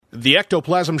The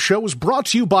Ectoplasm Show is brought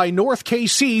to you by North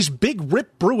KC's Big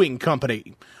Rip Brewing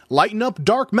Company. Lighten up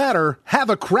dark matter, have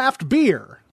a craft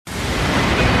beer.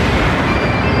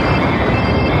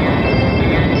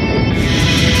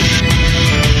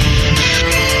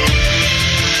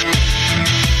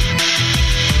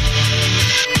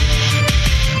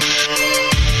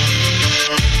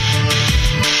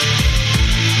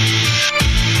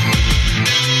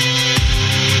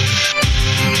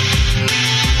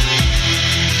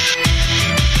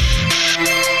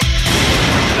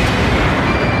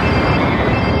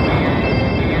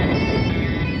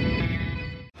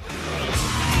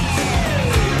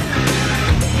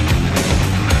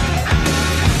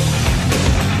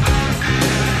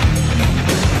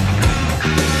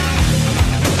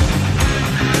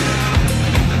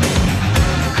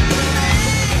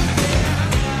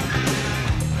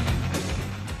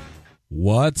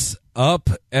 What's up,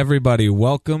 everybody?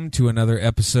 Welcome to another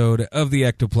episode of the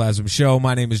Ectoplasm Show.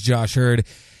 My name is Josh Hurd,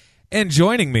 and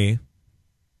joining me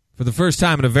for the first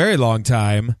time in a very long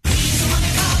time,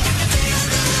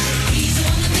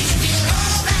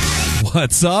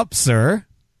 what's up, sir?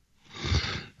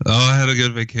 Oh, I had a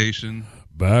good vacation.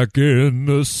 Back in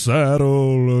the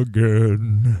saddle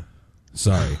again.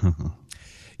 Sorry.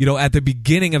 You know, at the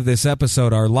beginning of this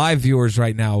episode, our live viewers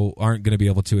right now aren't going to be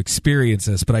able to experience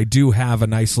this, but I do have a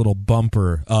nice little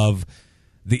bumper of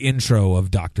the intro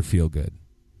of Dr. Feelgood.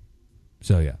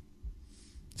 So, yeah.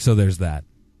 So there's that.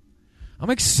 I'm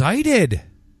excited.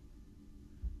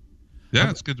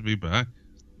 Yeah, it's good to be back.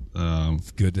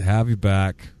 It's good to have you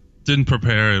back. Didn't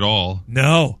prepare at all.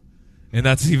 No. And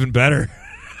that's even better.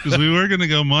 Because we were going to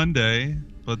go Monday,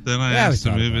 but then I asked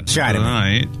to move it to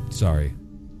tonight. Sorry.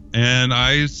 And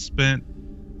I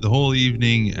spent the whole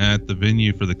evening at the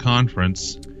venue for the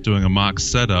conference doing a mock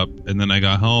setup, and then I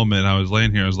got home and I was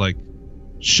laying here. I was like,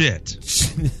 shit.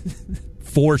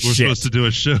 We're supposed to do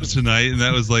a show tonight, and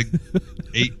that was like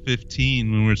 8:15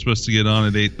 when we were supposed to get on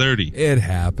at 8:30. It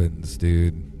happens,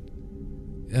 dude.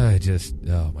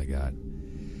 Oh my God.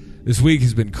 This week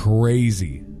has been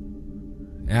crazy.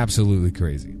 Absolutely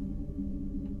crazy.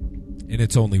 And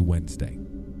it's only Wednesday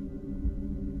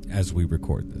as we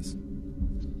record this.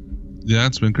 Yeah,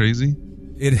 it's been crazy.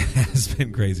 It has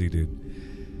been crazy, dude.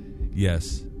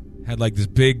 Yes. Had like this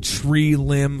big tree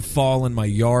limb fall in my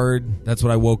yard. That's what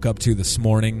I woke up to this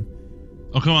morning.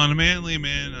 Oh, come on. A manly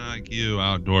man like you,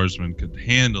 outdoorsman, could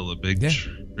handle a big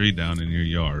tree down in your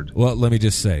yard. Well, let me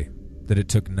just say that it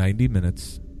took 90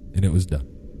 minutes and it was done.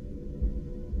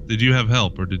 Did you have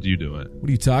help or did you do it? What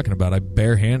are you talking about? I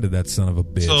barehanded that son of a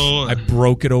bitch. So, I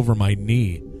broke it over my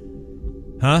knee.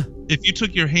 Huh? If you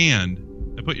took your hand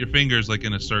and put your fingers like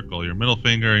in a circle, your middle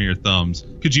finger and your thumbs,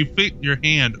 could you fit your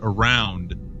hand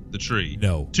around the tree?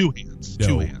 No. Two hands. No.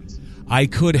 Two hands. I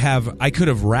could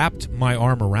have wrapped my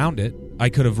arm around it. I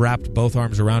could have wrapped both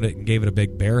arms around it and gave it a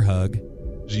big bear hug.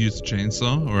 Did you use a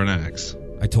chainsaw or an axe?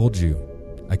 I told you.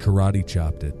 I karate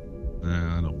chopped it.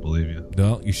 Nah, I don't believe you.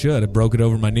 No, you should. I broke it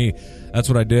over my knee. That's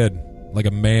what I did. Like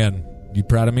a man. You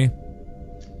proud of me?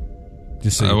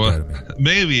 Just say you're proud of me.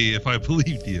 Maybe if I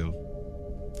believed you.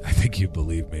 I think you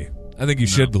believe me. I think you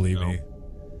should believe me.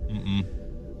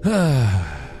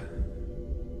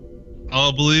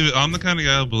 I'll believe it. I'm the kind of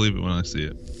guy who'll believe it when I see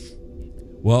it.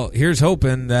 Well, here's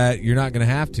hoping that you're not going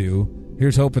to have to.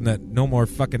 Here's hoping that no more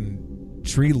fucking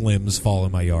tree limbs fall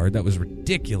in my yard. That was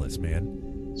ridiculous,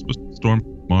 man. It's supposed to storm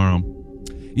tomorrow.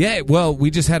 Yeah, well,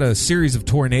 we just had a series of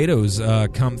tornadoes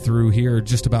come through here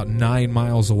just about 9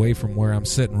 miles away from where I'm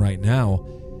sitting right now.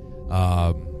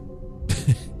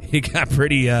 It got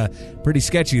pretty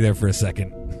sketchy there for a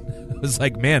second. I was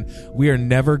like, man, we are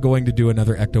never going to do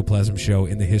another Ectoplasm show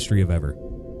in the history of ever,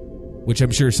 which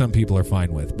I'm sure some people are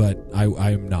fine with, but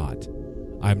I'm not.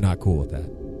 I'm not cool with that.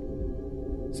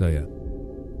 So, yeah.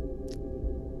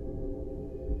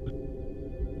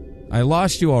 I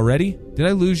lost you already? Did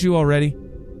I lose you already?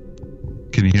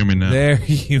 Can you hear me now? There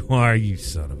you are, you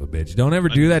son of a bitch. Don't ever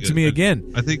do that to me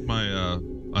again. I think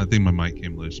my mic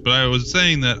came loose. But I was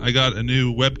saying that I got a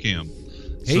new webcam.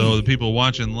 Hey. So the people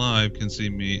watching live can see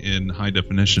me in high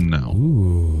definition now.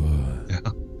 Ooh. Yeah.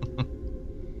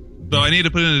 So I need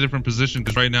to put it in a different position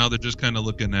because right now they're just kind of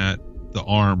looking at the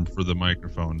arm for the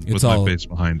microphone with my face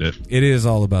behind it. It is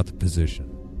all about the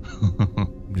position.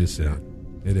 I'm just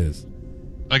saying. It is.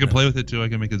 I can play with it too. I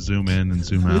can make it zoom in and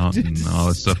zoom out and all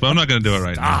that stuff. But I'm not going to do it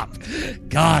right now.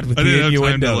 God, with I the didn't have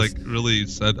time innuendos. to really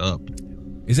set up.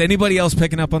 Is anybody else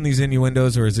picking up on these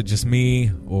innuendos, or is it just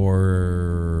me,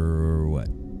 or what?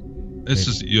 It's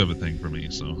just you have a thing for me,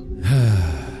 so.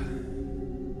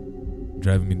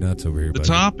 driving me nuts over here. The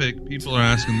topic, people are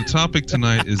asking, the topic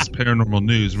tonight is paranormal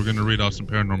news. We're going to read off some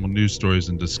paranormal news stories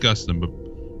and discuss them. But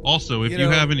also, if you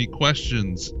have any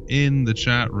questions in the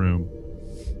chat room,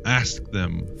 ask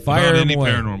them about any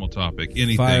paranormal topic,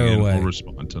 anything, and we'll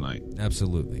respond tonight.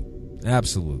 Absolutely.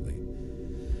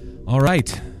 All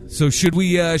right. So should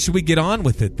we get on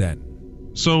with it then?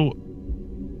 So,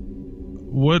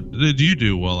 what did you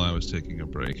do while I was taking a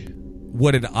break?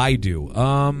 What did I do?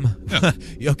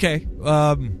 Okay.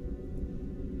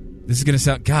 This is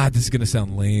gonna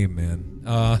sound lame, man.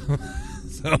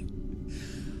 So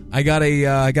I got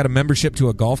a membership to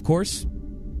a golf course.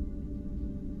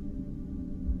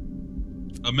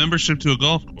 A membership to a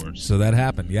golf course. So that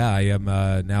happened. Yeah, I am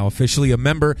now officially a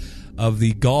member of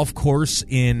the golf course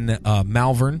in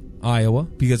Malvern, Iowa,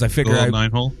 because I figure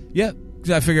 9-hole. Yeah.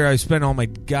 I figure I spend all my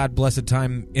God blessed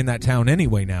time in that town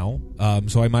anyway now,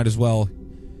 so I might as well,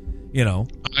 I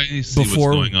see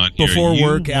before, what's going on here. Before you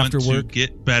work, want after to work,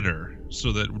 get better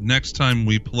so that next time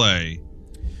we play,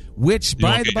 which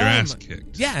by the by, ass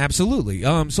kicked. Yeah, absolutely.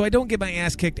 So I don't get my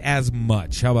ass kicked as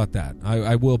much. How about that?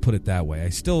 I will put it that way. I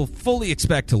still fully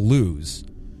expect to lose,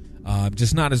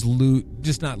 just not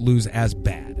lose as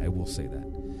bad. I will say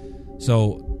that.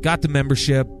 So got the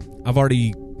membership. I've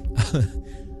already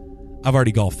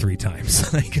golfed 3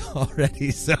 times,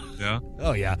 already. So yeah.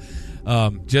 Oh yeah.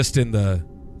 Just in the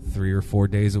 3 or 4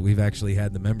 days that we've actually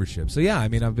had the membership. So yeah, I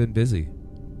mean, I've been busy.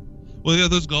 Well, yeah,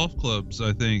 those golf clubs,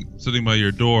 I think, sitting by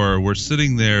your door, were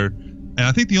sitting there, and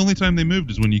I think the only time they moved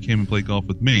is when you came and played golf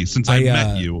with me, since I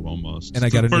met you almost. And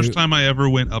it's the first time I ever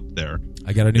went up there.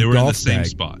 I got a new golf bag. They were in the same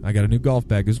spot. I got a new golf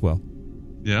bag as well.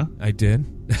 Yeah? I did.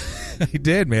 I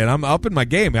did, man. I'm up in my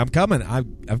game. I'm coming.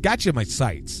 I've got you in my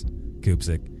sights,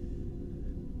 Koopsik.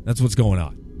 That's what's going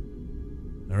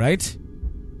on. All right?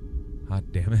 Hot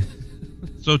damn it.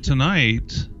 So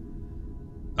tonight,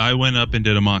 I went up and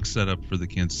did a mock setup for the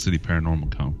Kansas City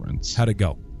Paranormal Conference. How'd it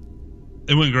go?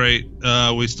 It went great.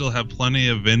 We still have plenty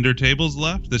of vendor tables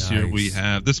left. This year we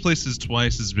have... This place is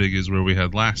twice as big as where we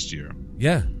had last year.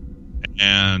 Yeah.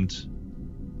 And,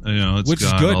 it's which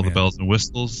got is good, all man. The bells and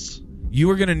whistles. You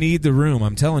are going to need the room.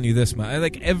 I'm telling you this, man.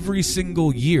 Like, every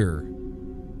single year,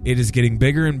 it is getting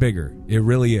bigger and bigger. It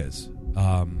really is.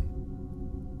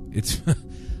 It's...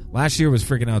 Last year was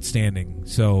freaking outstanding,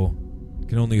 so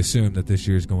can only assume that this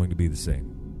year is going to be the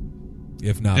same,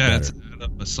 if not better. It's at a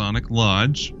Masonic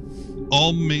Lodge.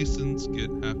 All Masons get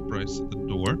half price at the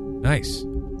door. Nice.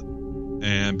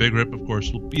 And Big Rip, of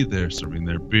course, will be there serving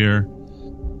their beer.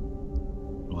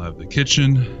 We'll have the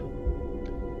kitchen.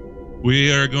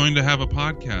 We are going to have a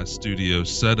podcast studio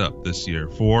set up this year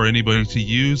for anybody to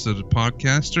use as a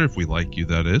podcaster, if we like you,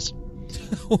 that is.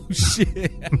 Oh,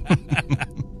 shit.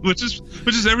 Which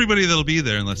is everybody that'll be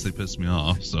there unless they piss me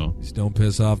off. So just don't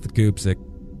piss off the Koopsik.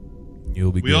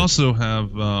 You'll be good. We also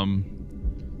have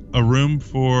a room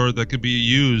that could be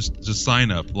used to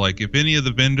sign up. Like if any of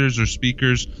the vendors or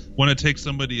speakers want to take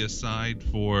somebody aside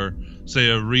for, say,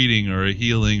 a reading or a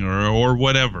healing or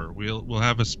whatever, we'll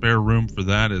have a spare room for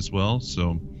that as well.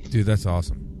 So, dude, that's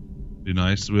awesome. Be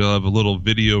nice. We'll have a little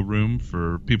video room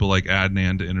for people like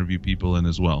Adnan to interview people in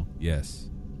as well. Yes.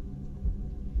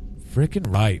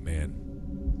 Freaking right, man.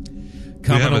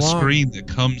 We have a screen that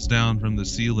comes down from the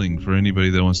ceiling for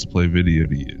anybody that wants to play video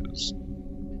to use.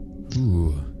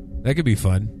 Ooh, that could be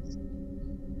fun.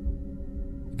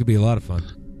 It could be a lot of fun.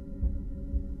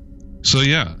 So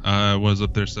yeah, I was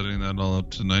up there setting that all up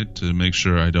tonight to make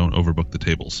sure I don't overbook the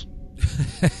tables.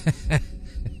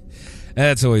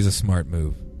 That's always a smart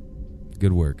move.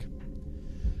 Good work.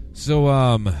 So,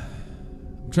 I'm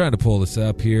trying to pull this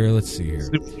up here. Let's see here.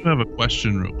 I have a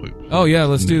question real quick. Oh, yeah,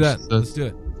 let's do that. Let's do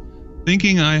it.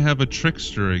 Thinking I have a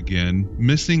trickster again.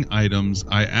 Missing items.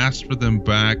 I asked for them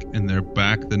back, and they're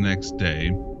back the next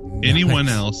day. Nice. Anyone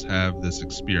else have this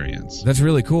experience? That's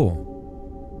really cool.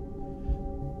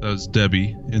 That was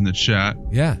Debbie in the chat.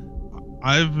 Yeah.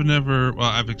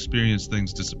 I've experienced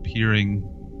things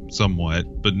disappearing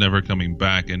somewhat, but never coming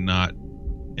back, and not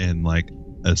in like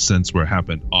a sense where it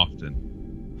happened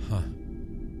often. Huh.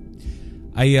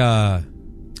 I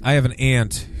have an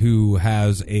aunt who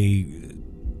has a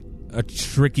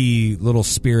tricky little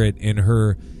spirit in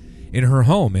her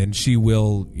home, and she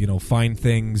will, find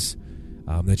things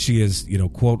that she is,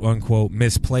 quote unquote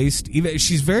misplaced. Even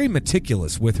she's very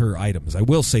meticulous with her items. I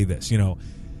will say this,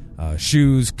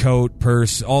 shoes, coat,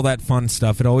 purse, all that fun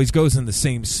stuff. It always goes in the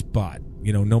same spot,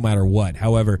 no matter what.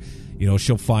 However,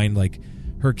 she'll find like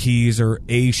her keys or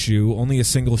a shoe, only a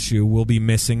single shoe will be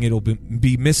missing. It'll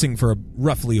be missing for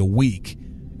roughly a week,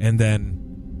 and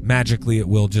then magically it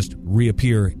will just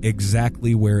reappear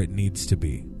exactly where it needs to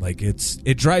be. Like,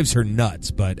 it drives her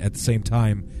nuts, but at the same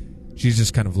time, she's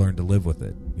just kind of learned to live with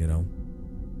it, you know?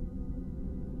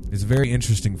 It's a very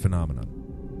interesting phenomenon.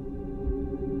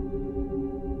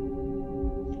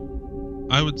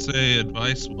 I would say,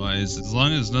 advice-wise, as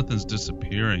long as nothing's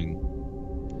disappearing,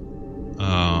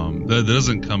 that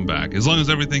doesn't come back. As long as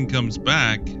everything comes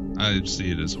back, I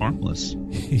see it as harmless.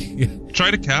 Yeah.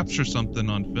 Try to capture something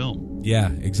on film. Yeah,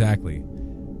 exactly.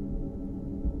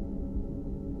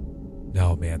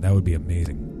 No, man, that would be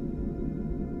amazing.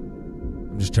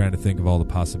 I'm just trying to think of all the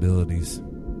possibilities.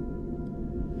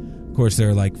 Of course, there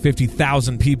are like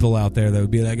 50,000 people out there that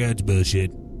would be like, "That's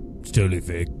bullshit. It's totally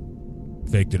fake.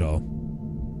 Faked it all."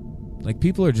 Like,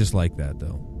 people are just like that,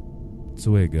 though. It's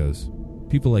the way it goes.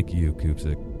 People like you,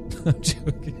 Koopsik. I'm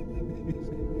joking.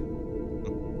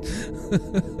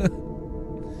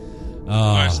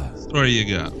 All right, story you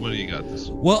got. What do you got this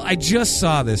week? Well, I just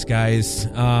saw this, guys.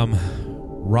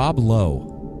 Rob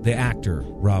Lowe, the actor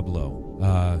Rob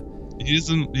Lowe. He's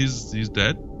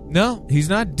dead? No, he's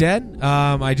not dead.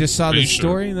 I just saw this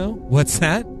story, though. What's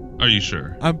that? Are you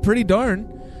sure? I'm pretty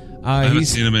darn. I haven't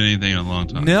seen him in anything in a long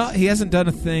time. No, he hasn't done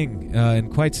a thing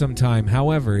in quite some time.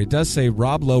 However, it does say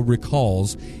Rob Lowe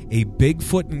recalls a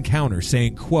Bigfoot encounter,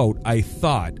 saying, quote, "I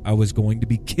thought I was going to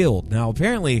be killed." Now,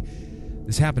 apparently,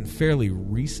 this happened fairly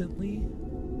recently.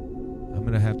 I'm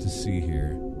going to have to see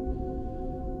here.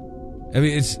 I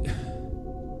mean,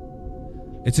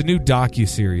 it's a new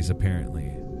docuseries,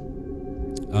 apparently,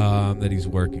 that he's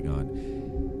working on.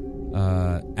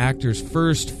 Actor's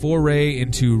first foray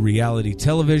into reality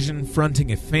television,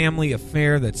 fronting a family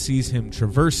affair that sees him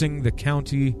traversing the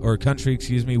country,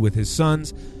 with his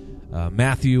sons,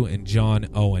 Matthew and John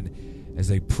Owen, as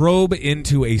they probe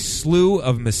into a slew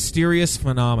of mysterious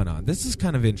phenomena. This is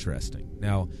kind of interesting.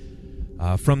 Now,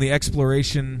 from the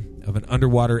exploration of an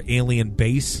underwater alien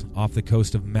base off the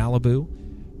coast of Malibu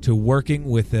to working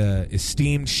with an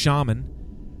esteemed shaman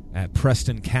at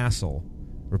Preston Castle,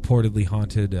 reportedly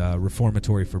haunted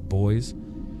reformatory for boys,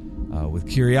 with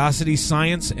curiosity,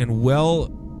 science, and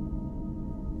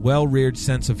well-reared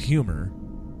sense of humor.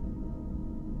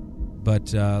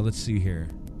 But let's see here.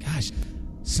 Gosh,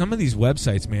 some of these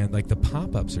websites, man, like the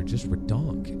pop-ups are just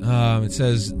redonk. It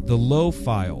says The Low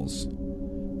Files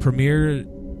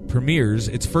premieres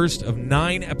its first of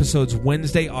 9 episodes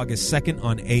Wednesday, August 2nd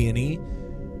on A&E.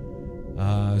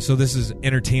 So this is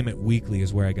Entertainment Weekly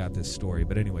is where I got this story.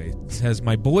 But anyway, it says,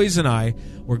 "My boys and I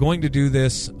were going to do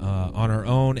this on our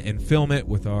own and film it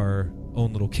with our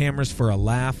own little cameras for a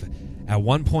laugh. At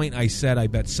one point I said, I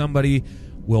bet somebody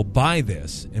will buy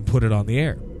this and put it on the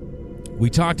air. We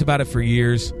talked about it for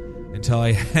years until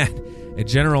I had a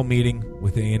general meeting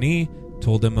with A&E,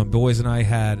 told them my boys and I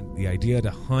had the idea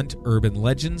to hunt urban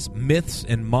legends, myths,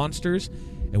 and monsters,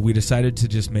 and we decided to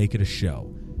just make it a show."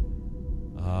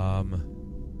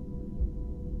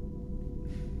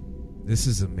 This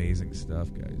is amazing stuff,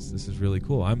 guys. This is really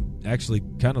cool. I'm actually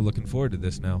kind of looking forward to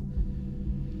this now.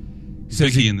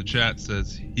 Vicky in the chat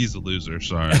says he's a loser.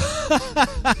 Sorry.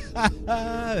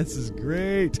 This is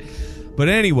great. But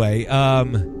anyway,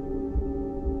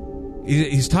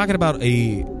 he's talking about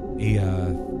a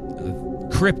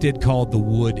cryptid called the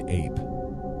wood ape.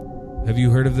 Have you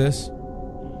heard of this?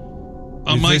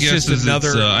 My guess is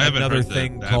another, I haven't another heard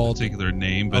thing that called particular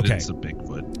name, but okay. it's a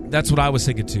Bigfoot. That's what I was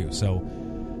thinking too. So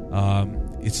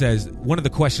it says, one of the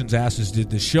questions asked is,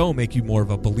 did the show make you more of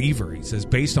a believer? He says,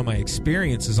 based on my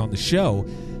experiences on the show,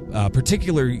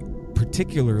 particularly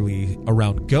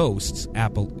around ghosts,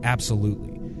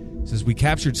 absolutely. He says, we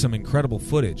captured some incredible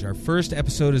footage. Our first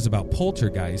episode is about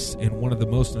poltergeists in one of the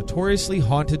most notoriously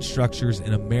haunted structures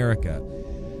in America.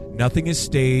 Nothing is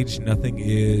staged, nothing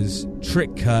is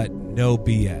trick cut, no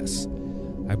BS.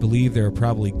 I believe there are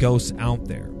probably ghosts out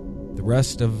there. The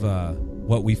rest of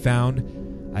what we found,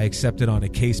 I accepted on a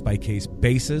case-by-case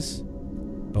basis,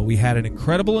 but we had an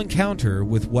incredible encounter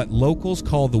with what locals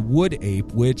call the wood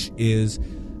ape, which is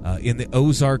in the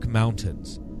Ozark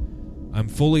Mountains. I'm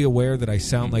fully aware that I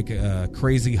sound like a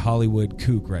crazy Hollywood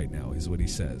kook right now, is what he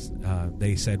says.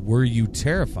 They said, were you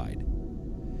terrified?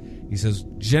 He says,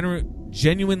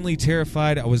 genuinely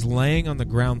terrified. I was laying on the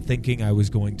ground thinking I was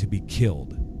going to be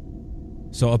killed.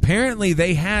 So apparently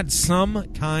they had some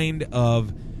kind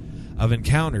of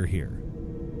encounter here.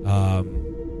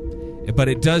 But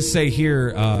it does say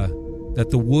here that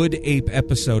the Wood Ape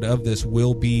episode of this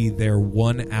will be their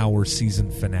 1-hour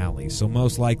season finale. So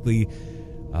most likely,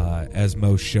 as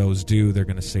most shows do, they're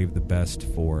going to save the best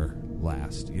for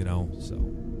last, you know?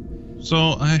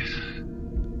 So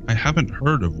I haven't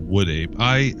heard of Wood Ape.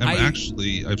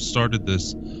 I've started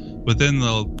this within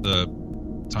the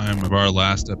time of our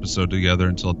last episode together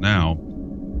until now,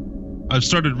 I've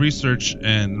started research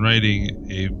and writing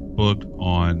a book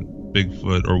on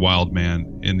Bigfoot or wild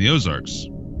man in the Ozarks.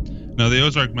 Now, the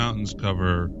Ozark Mountains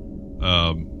cover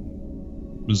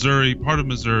Missouri, part of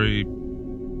Missouri,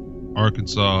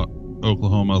 Arkansas,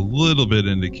 Oklahoma, a little bit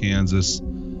into Kansas.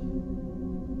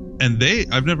 And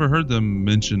I've never heard them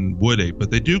mention wood ape, but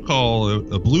they do call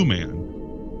a blue man.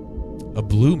 A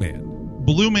blue man?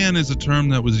 Blue man is a term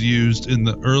that was used in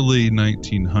the early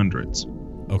 1900s.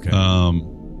 Okay.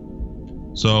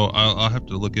 So I'll have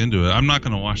to look into it. I'm not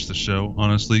going to watch the show,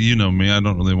 honestly. You know me. I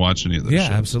don't really watch any of the shows.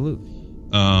 Yeah, absolutely.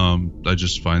 I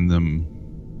just find them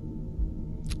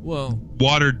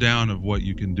watered down of what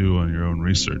you can do on your own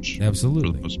research.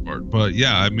 Absolutely. For the most part. But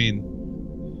yeah, I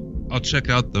mean, I'll check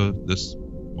out this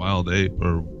wild ape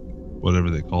or whatever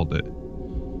they called it.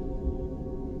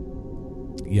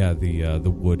 Yeah, the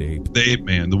wood ape. The ape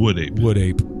man, the wood ape. Wood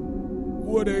ape.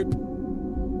 Wood ape.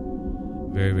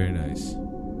 Very, very nice.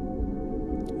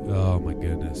 Oh my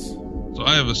goodness. So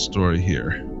I have a story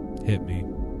here. Hit me.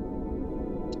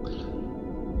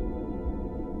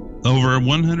 Over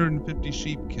 150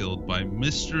 sheep killed by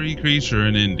mystery creature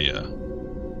in India.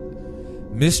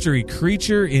 Mystery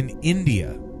creature in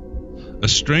India. A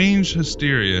strange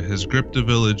hysteria has gripped a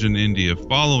village in India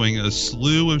following a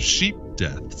slew of sheep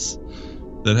deaths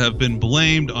that have been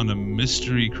blamed on a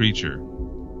mystery creature.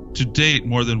 To date,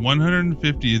 more than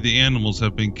 150 of the animals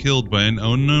have been killed by an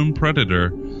unknown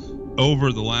predator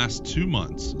over the last 2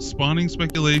 months, spawning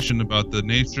speculation about the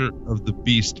nature of the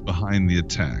beast behind the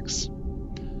attacks.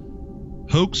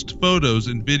 Hoaxed photos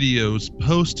and videos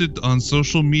posted on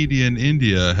social media in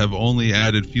India have only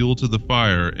added fuel to the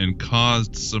fire and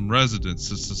caused some residents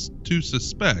to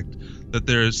suspect that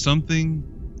there is something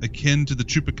akin to the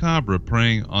chupacabra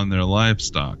preying on their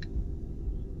livestock.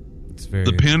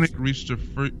 The panic reached a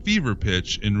fever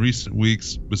pitch in recent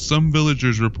weeks, with some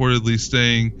villagers reportedly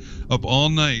staying up all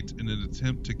night in an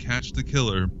attempt to catch the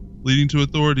killer, leading to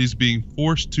authorities being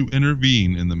forced to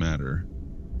intervene in the matter.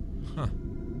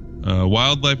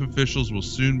 Wildlife officials will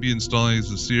soon be installing a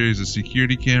series of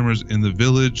security cameras in the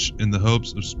village in the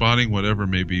hopes of spotting whatever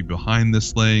may be behind the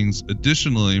slayings.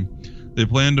 Additionally, they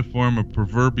plan to form a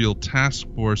proverbial task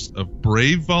force of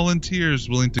brave volunteers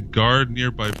willing to guard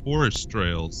nearby forest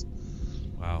trails,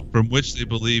 from which they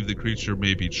believe the creature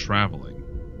may be traveling.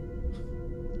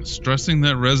 Stressing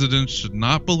that residents should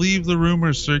not believe the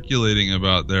rumors circulating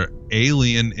about their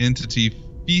alien entity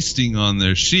feasting on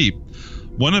their sheep,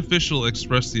 one official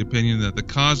expressed the opinion that the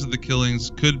cause of the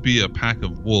killings could be a pack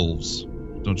of wolves.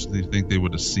 Don't you think they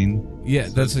would have seen? Yeah,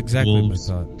 that's exactly wolves?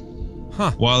 My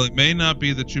thought. While it may not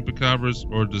be the chupacabras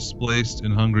or displaced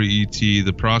and hungry ET,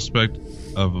 the prospect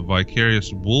of a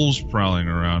vicarious wolves prowling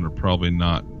around are probably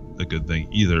not a good thing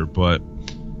either. But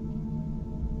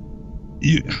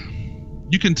you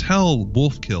can tell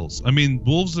wolf kills. I mean,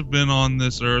 wolves have been on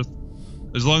this earth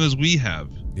as long as we have.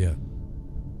 Yeah.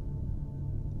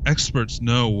 Experts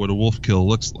know what a wolf kill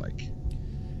looks like.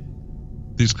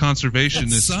 These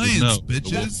conservationists science, know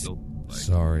bitches. What a wolf kill looks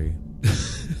like. Sorry.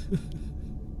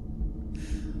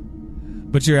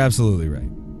 But you're absolutely right.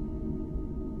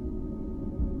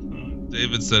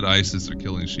 David said ISIS are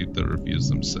killing sheep that refuse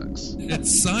them sex.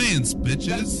 It's science,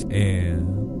 bitches.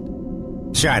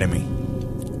 And Shot at me.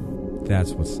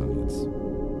 That's what science.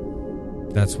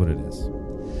 That's what it is.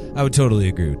 I would totally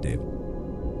agree with David.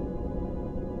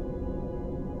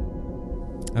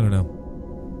 I don't know.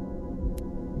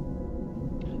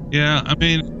 Yeah, I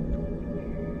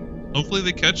mean, hopefully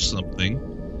they catch something.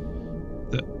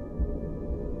 That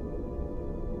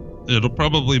it'll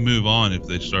probably move on if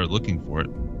they start looking for it.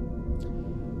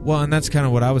 Well, and that's kind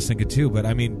of what I was thinking too. But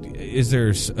I mean, is there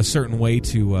a certain way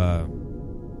to,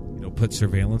 put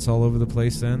surveillance all over the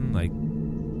place then, like,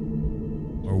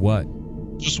 or what?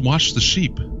 Just watch the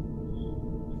sheep.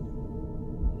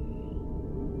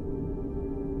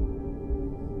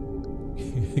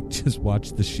 Just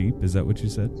watch the sheep? Is that what you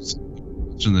said?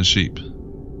 Watching the sheep.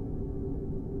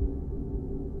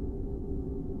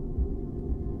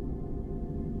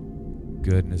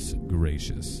 Goodness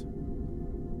gracious.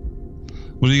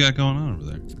 What do you got going on over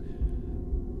there?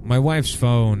 My wife's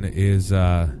phone is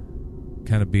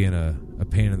kind of being a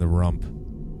pain in the rump,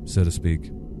 so to speak.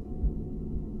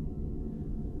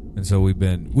 And so we've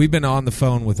been on the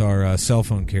phone with our cell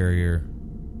phone carrier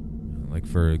like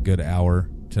for a good hour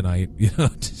tonight,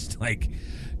 just like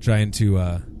trying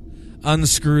to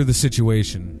unscrew the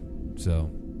situation. So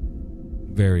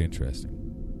very interesting.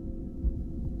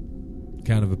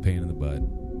 Kind of a pain in the butt.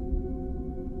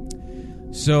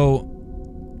 So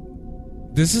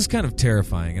this is kind of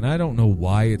terrifying, and I don't know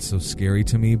why it's so scary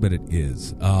to me, but it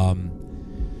is.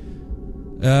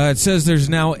 It says there's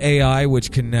now AI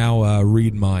which can now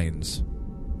read minds.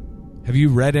 Have you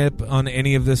read up on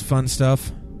any of this fun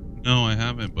stuff? No, I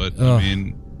haven't, but Ugh. I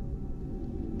mean...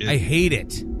 I hate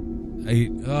it. I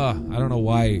don't know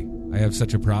why I have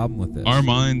such a problem with this. Our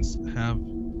minds have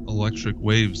electric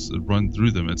waves that run through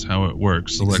them. It's how it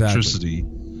works. Exactly. Electricity,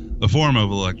 a form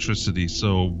of electricity,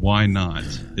 so why not?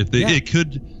 It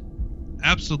could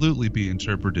absolutely be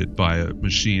interpreted by a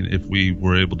machine if we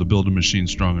were able to build a machine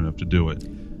strong enough to do it.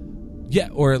 Yeah,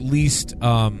 or at least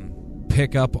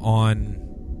pick up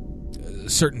on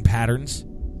certain patterns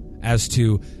as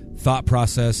to thought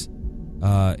process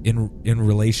in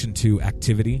relation to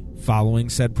activity following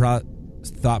said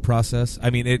thought process.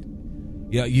 I mean,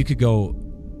 you could go,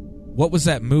 what was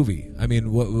that movie? I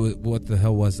mean, what the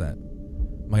hell was that?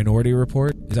 Minority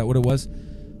Report? Is that what it was?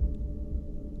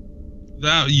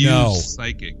 That used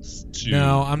psychics to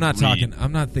No, I'm not talking.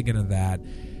 I'm not thinking of that.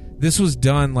 This was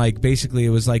done like, basically, it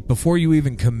was like before you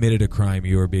even committed a crime,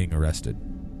 you were being arrested.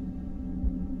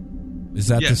 Is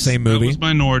that the same movie? That was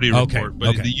Minority Report, okay,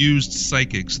 but they used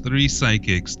psychics, 3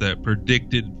 psychics that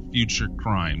predicted future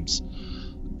crimes.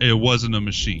 It wasn't a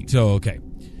machine. So, okay.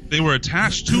 They were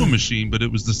attached to a machine, but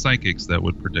it was the psychics that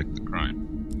would predict the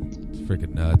crime. It's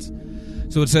freaking nuts.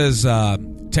 So it says,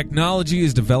 technology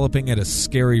is developing at a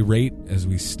scary rate as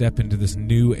we step into this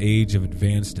new age of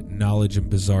advanced knowledge and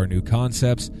bizarre new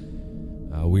concepts.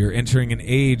 We are entering an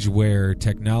age where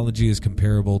technology is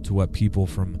comparable to what people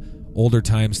from older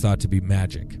times thought to be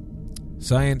magic.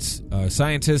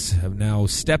 Scientists have now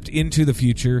stepped into the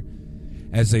future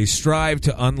as they strive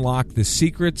to unlock the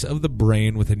secrets of the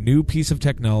brain with a new piece of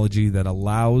technology that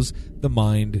allows the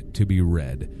mind to be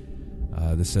read.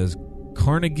 This says,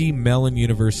 Carnegie Mellon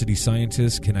University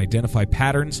scientists can identify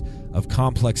patterns of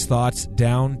complex thoughts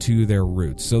down to their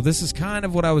roots. So this is kind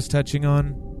of what I was touching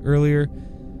on earlier,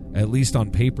 at least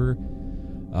on paper.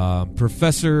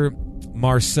 Professor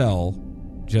Marcel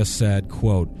just said,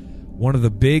 quote, one of the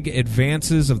big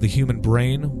advances of the human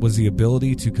brain was the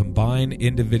ability to combine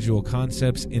individual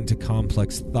concepts into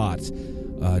complex thoughts,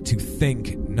 to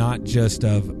think not just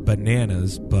of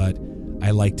bananas, but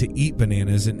I like to eat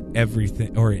bananas in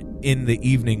everything, or in the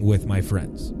evening with my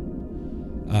friends.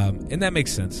 And that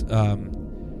makes sense.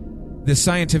 This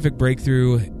scientific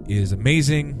breakthrough is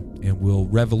amazing and will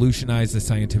revolutionize the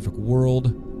scientific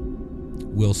world.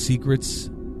 Will secrets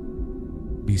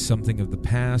be something of the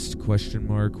past? ? Watch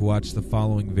the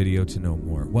following video to know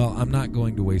more. Well, I'm not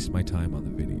going to waste my time on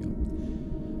the video.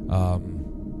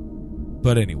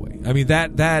 But anyway, I mean,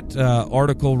 that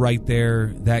article right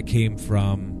there, that came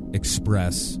from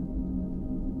express.co.uk.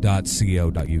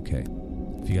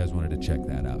 If you guys wanted to check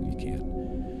that out, you can.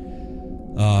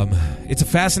 It's a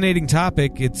fascinating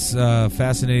topic. It's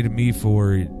fascinated me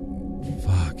for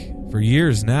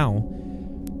years now.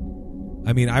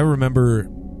 I mean, I remember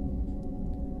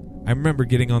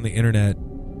getting on the internet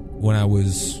when I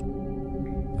was, I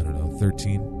don't know,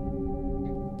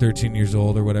 13 years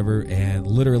old or whatever, and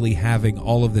literally having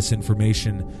all of this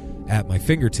information at my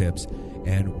fingertips,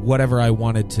 and whatever I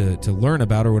wanted to learn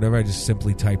about or whatever, I just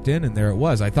simply typed in, and there it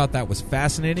was. I thought that was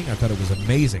fascinating. I thought it was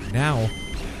amazing. Now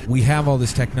we have all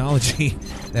this technology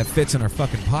that fits in our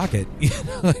fucking pocket. You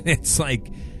know, it's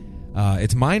like,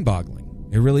 it's mind-boggling.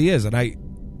 It really is. And I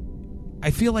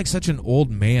feel like such an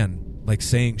old man, like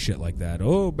saying shit like that.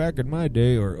 Oh, back in my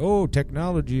day, or oh,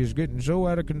 technology is getting so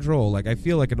out of control. Like, I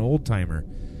feel like an old timer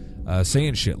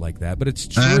saying shit like that, but it's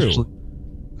true.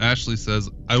 Ashley says,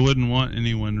 I wouldn't want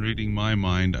anyone reading my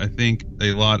mind. I think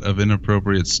a lot of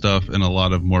inappropriate stuff and a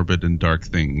lot of morbid and dark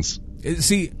things.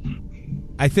 See,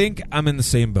 I think I'm in the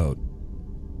same boat.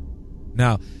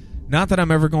 Now, not that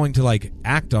I'm ever going to like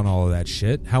act on all of that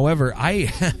shit. However, I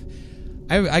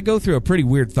go through a pretty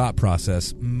weird thought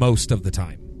process most of the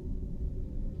time.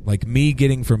 Like, me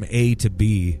getting from A to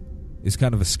B is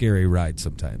kind of a scary ride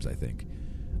sometimes, I think.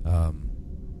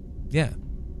 Yeah.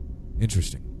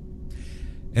 Interesting.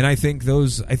 And I think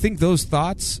those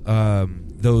thoughts,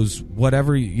 those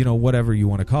whatever you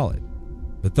want to call it,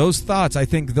 but those thoughts, I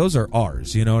think those are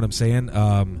ours. You know what I'm saying?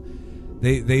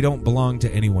 They don't belong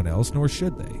to anyone else, nor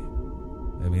should they.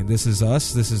 I mean, this is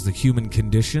us. This is the human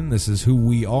condition. This is who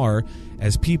we are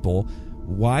as people.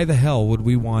 Why the hell would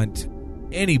we want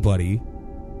anybody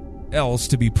else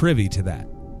to be privy to that?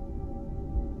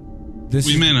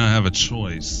 We may not have a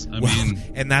choice. I mean,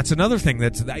 and that's another thing.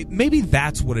 Maybe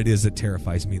that's what it is that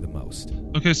terrifies me the most.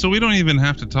 Okay, so we don't even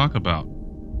have to talk about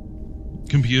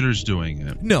computers doing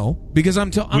it. No, because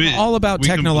I'm all about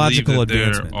technological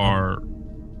advancement. There are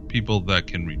people that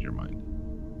can read your mind.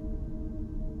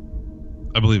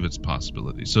 I believe it's a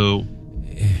possibility. So,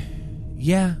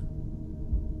 yeah,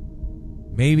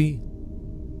 maybe.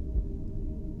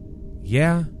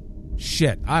 Yeah.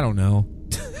 Shit. I don't know.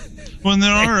 Well, and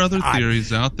there are other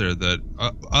theories out there that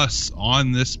us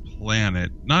on this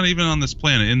planet, not even on this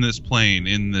planet, in this plane,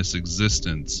 in this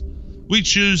existence, we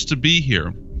choose to be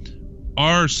here.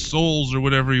 Our souls, or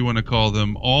whatever you want to call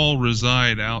them, all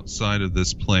reside outside of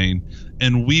this plane,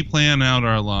 and we plan out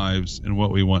our lives and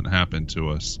what we want to happen to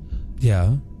us.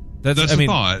 Yeah. That's a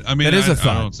thought. I mean, that is a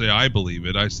thought. I don't say I believe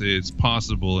it. I say it's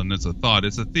possible, and it's a thought.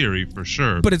 It's a theory for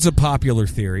sure. But it's a popular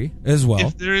theory as well.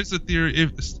 If there is a theory,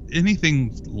 if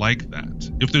anything like that,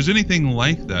 if there's anything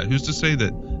like that, who's to say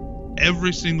that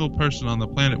every single person on the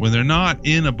planet, when they're not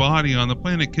in a body on the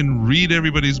planet, can read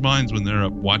everybody's minds when they're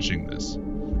watching this,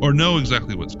 or know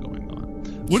exactly what's going on?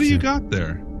 What do you got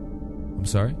there? I'm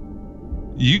sorry?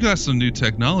 You got some new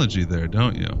technology there,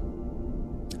 don't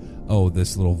you? Oh,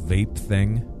 this little vape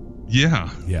thing? Yeah.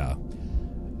 Yeah.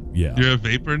 You're a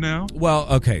vapor now? Well,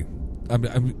 okay.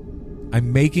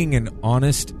 I'm making an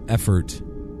honest effort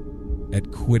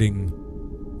at quitting,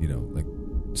 like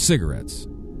cigarettes.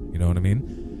 You know what I mean?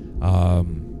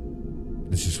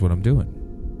 It's just what I'm doing.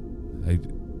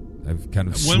 I've kind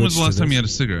of. When was the last time you had a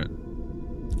cigarette?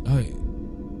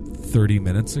 30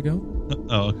 minutes ago.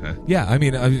 Oh, okay. Yeah, I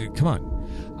mean, come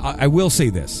on. I will say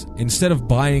this: instead of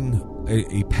buying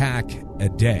a pack a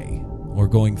day, or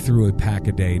going through a pack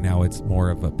a day, now it's more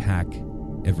of a pack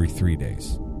every 3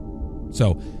 days.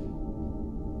 So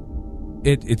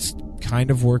it's kind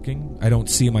of working. I don't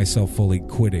see myself fully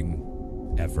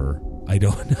quitting ever. I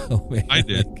don't know. Man. I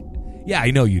did. Yeah,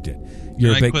 I know you did.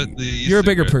 You're a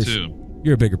bigger person. Too.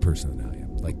 You're a bigger person than I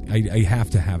am. Like I have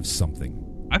to have something.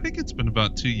 I think it's been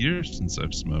about 2 years since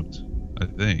I've smoked. I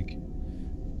think.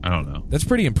 I don't know. That's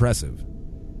pretty impressive.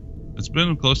 It's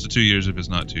been close to 2 years, if it's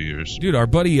not 2 years. Dude, our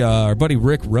buddy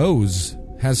Rick Rose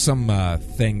has some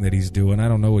thing that he's doing. I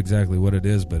don't know exactly what it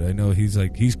is, but I know he's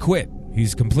quit.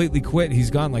 He's completely quit.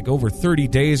 He's gone like over 30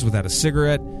 days without a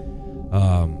cigarette.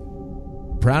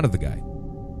 Proud of the guy.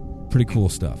 Pretty cool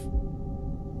stuff.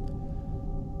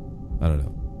 I don't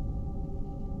know.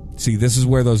 See, this is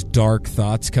where those dark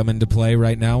thoughts come into play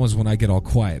right now, is when I get all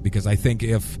quiet, because I think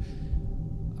if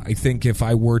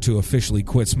I were to officially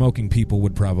quit smoking, people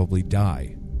would probably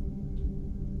die.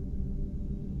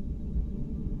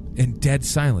 And dead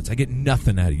silence. I get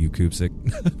nothing out of you, Koopsik.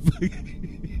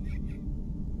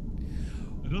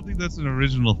 I don't think that's an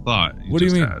original thought. What do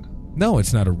you mean? No,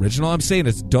 it's not original. I'm saying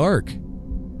it's dark.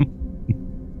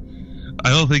 I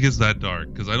don't think it's that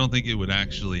dark, because I don't think it would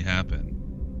actually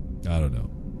happen. I don't know.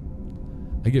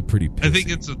 I get pretty pissy. I think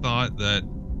it's a thought that...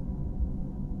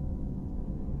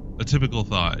 a typical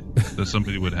thought that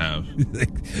somebody would have.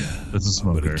 That's a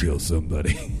smoker. I'm going to kill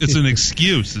somebody. It's an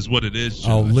excuse is what it is, Josh.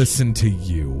 I'll listen to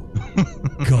you.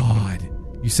 God.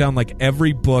 You sound like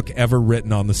every book ever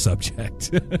written on the subject.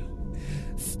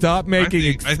 Stop making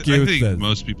excuses. I think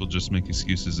most people just make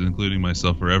excuses, including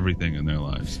myself, for everything in their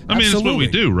lives. I mean, it's what we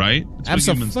do, right? It's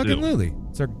Absolutely. What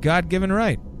It's our God-given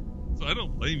right. So I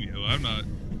don't blame you. I'm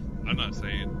not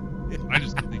saying... I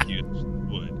just think you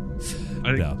would.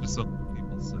 I think it's just something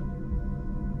people say.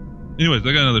 Anyways,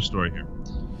 I got another story here.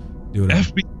 Do it.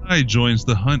 FBI joins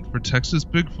the hunt for Texas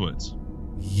Bigfoots.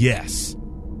 Yes.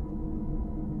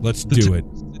 Let's do it.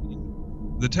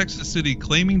 The Texas city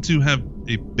claiming to have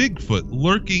a Bigfoot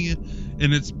lurking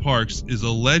in its parks is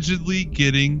allegedly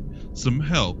getting some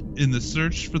help in the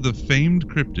search for the famed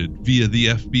cryptid via the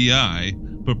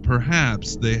FBI, but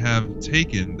perhaps they have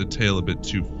taken the tale a bit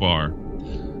too far.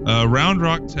 Round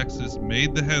Rock, Texas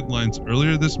made the headlines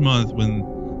earlier this month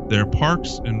when their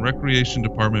Parks and Recreation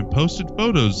Department posted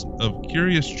photos of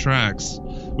curious tracks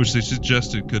which they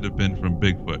suggested could have been from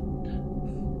Bigfoot.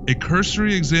 A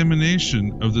cursory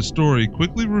examination of the story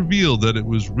quickly revealed that it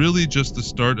was really just the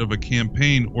start of a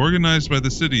campaign organized by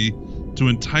the city to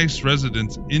entice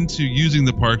residents into using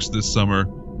the parks this summer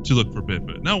to look for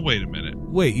Bigfoot. Now, wait a minute.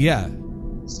 Wait, yeah.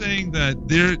 Saying that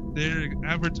they're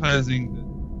advertising the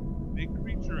big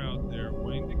creature out there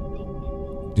wanting to kill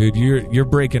people. Dude, you're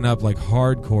breaking up like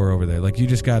hardcore over there. Like you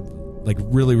just got like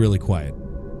really, really quiet.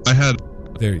 I had...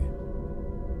 There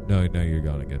you... No, you're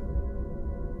gone again.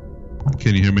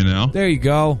 Can you hear me now? There you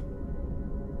go.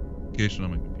 Notification on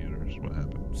my computer is what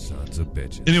happened. Sons of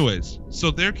bitches. Anyways,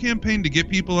 so their campaign to get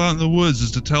people out in the woods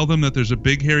is to tell them that there's a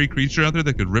big hairy creature out there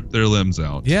that could rip their limbs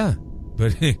out. Yeah,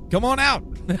 but come on out.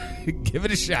 Give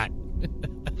it a shot.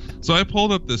 So I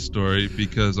pulled up this story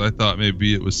because I thought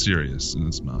maybe it was serious, and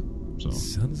it's not. So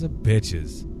sons of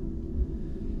bitches.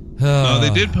 They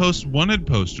did post wanted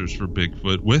posters for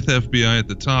Bigfoot with FBI at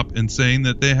the top and saying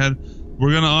that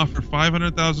we're going to offer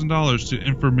 $500,000 to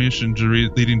information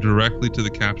leading directly to the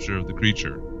capture of the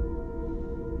creature.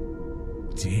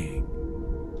 Dang.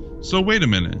 So wait a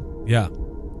minute. Yeah.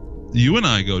 You and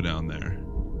I go down there.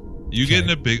 You Okay. get in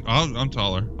a big... I'm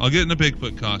taller. I'll get in a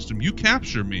Bigfoot costume. You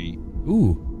capture me.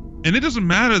 Ooh. And it doesn't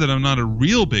matter that I'm not a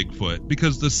real Bigfoot,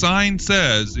 because the sign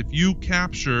says if you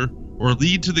capture or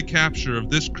lead to the capture of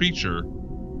this creature,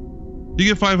 you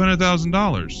get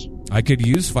 $500,000. I could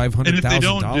use $500,000. And if they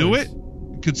don't do it,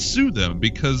 you could sue them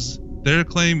because they're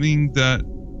claiming that...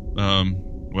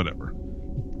 whatever.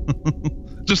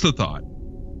 Just a thought.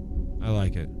 I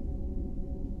like it.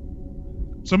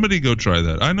 Somebody go try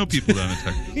that. I know people down in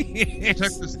Texas.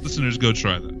 Texas listeners, go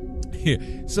try that. Yeah,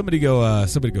 somebody go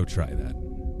try that.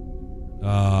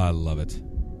 I love it.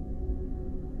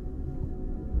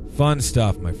 Fun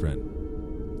stuff, my friend.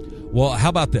 Well, how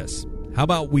about this? How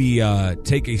about we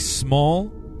take a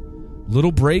small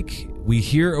little break? We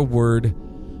hear a word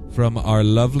from our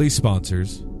lovely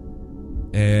sponsors,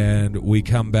 and we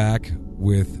come back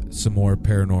with some more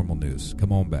paranormal news.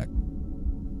 Come on back.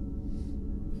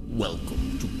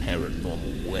 Welcome to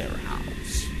Paranormal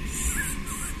Warehouse.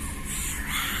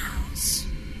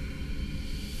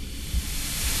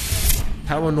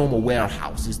 Paranormal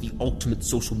Warehouse is the ultimate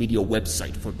social media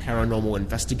website for paranormal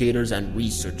investigators and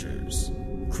researchers.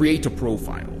 Create a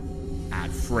profile,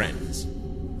 add friends,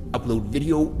 upload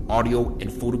video, audio,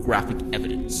 and photographic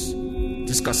evidence,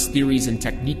 discuss theories and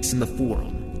techniques in the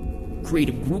forum, create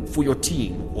a group for your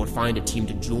team or find a team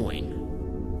to join,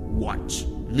 watch,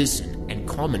 listen, and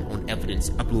comment on evidence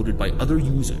uploaded by other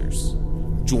users.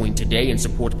 Join today and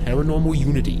support Paranormal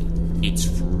Unity. It's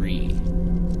free.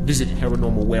 Visit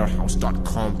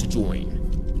paranormalwarehouse.com to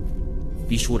join.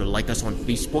 Be sure to like us on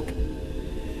Facebook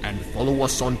and follow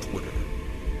us on Twitter.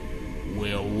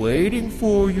 We're waiting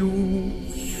for you.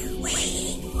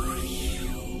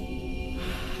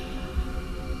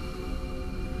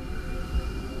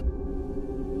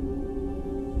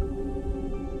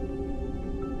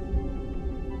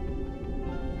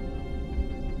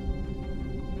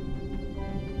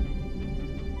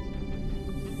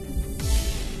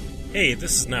 Hey,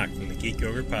 this is Knock from the Geek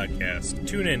Yogurt Podcast.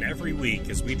 Tune in every week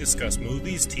as we discuss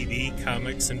movies, TV,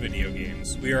 comics, and video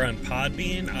games. We are on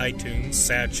Podbean, iTunes,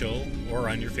 Satchel, or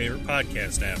on your favorite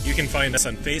podcast app. You can find us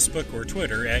on Facebook or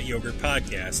Twitter at Yogurt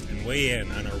Podcast and weigh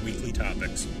in on our weekly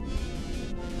topics.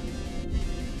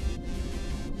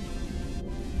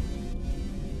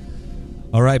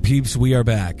 All right, peeps, we are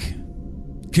back.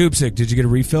 Koopsik, did you get a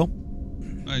refill?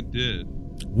 I did.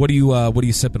 What are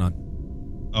you sipping on?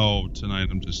 Oh, tonight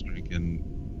I'm just drinking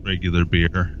regular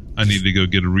beer. I need to go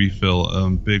get a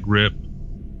refill. Big Rip.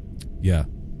 Yeah,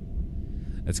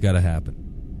 that's got to happen.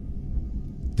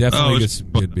 Definitely get some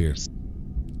good beer.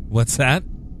 What's that?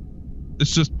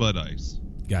 It's just Bud Ice.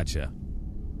 Gotcha.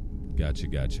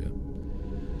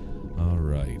 All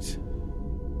right.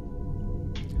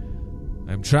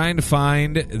 I'm trying to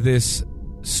find this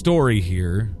story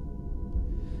here.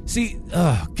 See,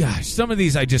 oh gosh, some of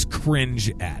these I just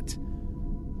cringe at.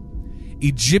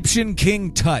 Egyptian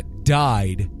King Tut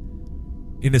died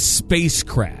in a space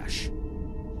crash.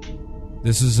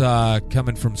 This is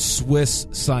coming from Swiss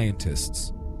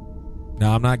scientists.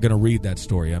 Now, I'm not going to read that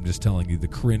story. I'm just telling you the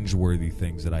cringe-worthy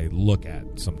things that I look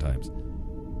at sometimes.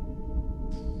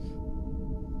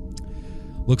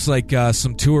 Looks like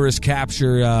some tourists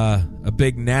capture a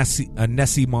big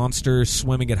Nessie monster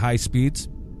swimming at high speeds.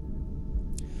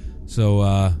 So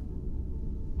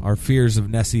our fears of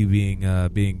Nessie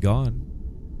being gone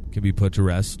can be put to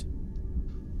rest.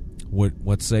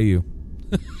 What say you?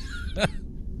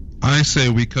 I say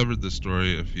we covered this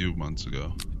story a few months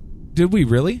ago. Did we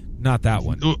really? Not that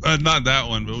one. Not that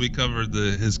one, but we covered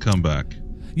his comeback.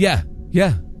 Yeah.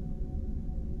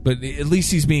 But at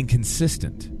least he's being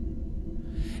consistent.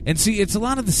 And see, it's a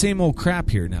lot of the same old crap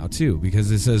here now, too,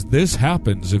 because it says, this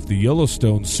happens if the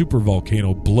Yellowstone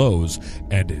supervolcano blows,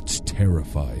 and it's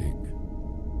terrifying.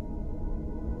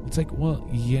 It's like, well,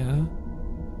 yeah.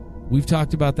 We've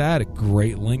talked about that at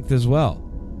great length as well.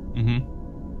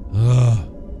 Mm-hmm. Ugh.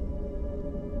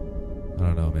 I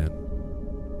don't know, man.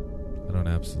 I don't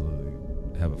absolutely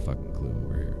have a fucking clue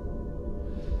over here.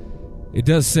 It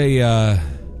does say,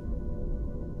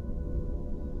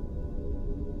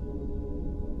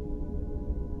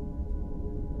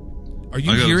 Are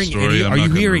you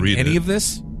hearing any of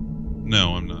this?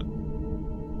 No, I'm not.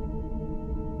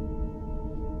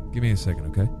 Give me a second,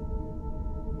 okay?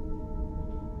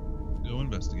 Go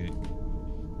investigate.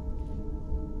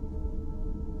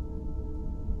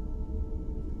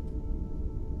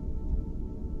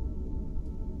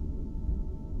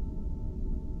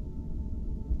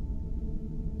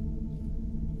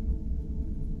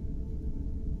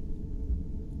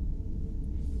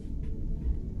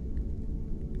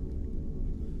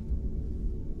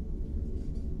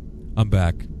 I'm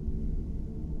back.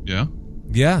 Yeah?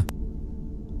 Yeah.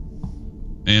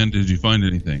 And did you find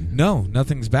anything? No,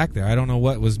 nothing's back there. I don't know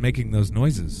what was making those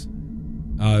noises.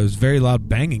 It was very loud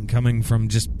banging coming from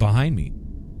just behind me.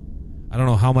 I don't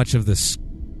know how much of this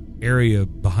area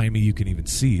behind me you can even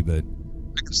see, but...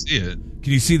 I can see it.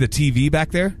 Can you see the TV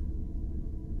back there?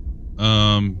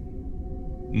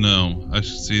 No. I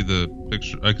should see the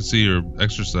picture. I can see your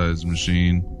exercise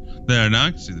machine. There, now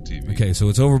I can see the TV. Okay, so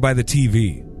it's over by the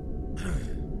TV.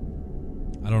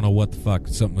 I don't know what the fuck.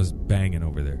 Something was banging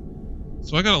over there.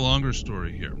 So I got a longer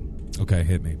story here. Okay,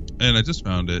 hit me. And I just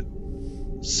found it.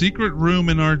 Secret room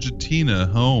in Argentina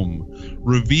home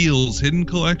reveals hidden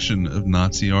collection of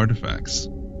Nazi artifacts.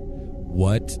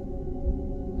 What?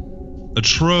 A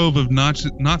trove of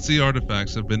Nazi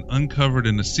artifacts have been uncovered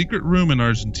in a secret room in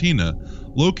Argentina,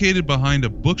 located behind a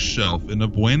bookshelf in a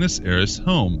Buenos Aires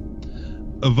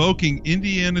home, evoking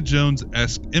Indiana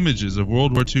Jones-esque images of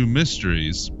World War II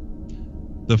mysteries.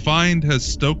 The find has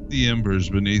stoked the embers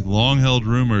beneath long-held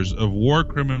rumors of war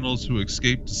criminals who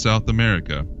escaped to South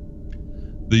America.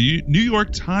 The New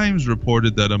York Times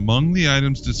reported that among the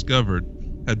items discovered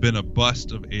had been a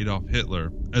bust of Adolf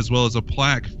Hitler, as well as a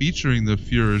plaque featuring the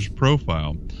Führer's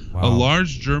profile. Wow. A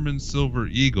large German silver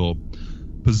eagle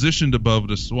positioned above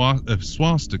a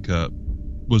swastika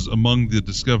was among the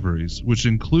discoveries, which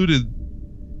included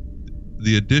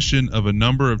the addition of a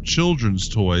number of children's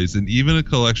toys and even a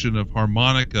collection of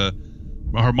harmonicas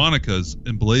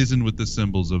emblazoned with the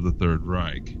symbols of the Third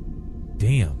Reich.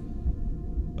 Damn.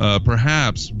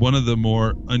 Perhaps one of the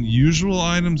more unusual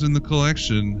items in the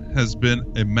collection has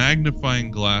been a magnifying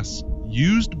glass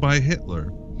used by Hitler,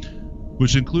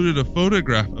 which included a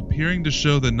photograph appearing to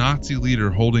show the Nazi leader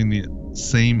holding the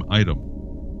same item.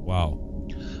 Wow.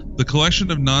 The collection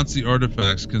of Nazi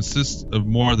artifacts consists of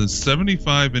more than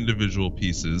 75 individual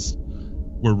pieces,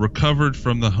 were recovered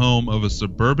from the home of a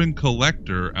suburban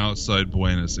collector outside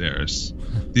Buenos Aires.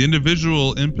 The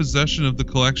individual in possession of the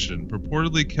collection,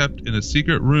 purportedly kept in a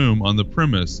secret room on the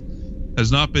premise,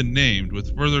 has not been named,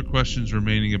 with further questions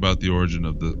remaining about the origin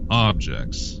of the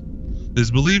objects. It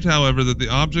is believed, however, that the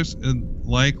objects in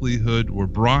likelihood were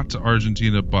brought to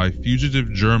Argentina by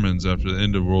fugitive Germans after the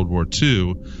end of World War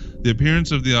II. The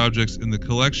appearance of the objects in the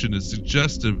collection is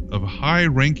suggestive of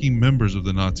high-ranking members of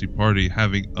the Nazi Party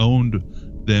having owned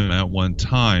them at one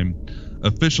time.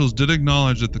 Officials did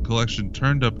acknowledge that the collection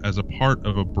turned up as a part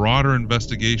of a broader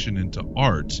investigation into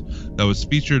art that was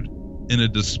featured in a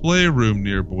display room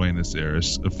near Buenos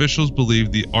Aires. Officials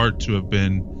believe the art to have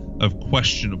been of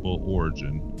questionable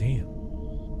origin. Damn.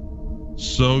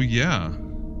 So, yeah.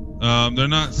 They're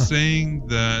not saying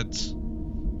that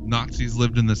Nazis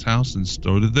lived in this house and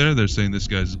stored it there. They're saying this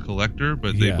guy's a collector,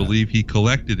 but they believe he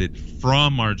collected it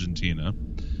from Argentina,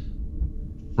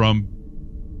 from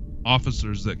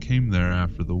officers that came there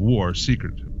after the war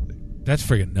secretively. That's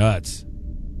friggin' nuts.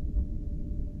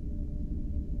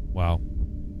 Wow.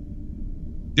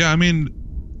 Yeah, I mean,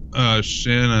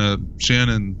 Shanna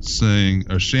saying,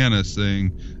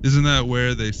 isn't that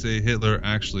where they say Hitler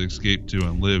actually escaped to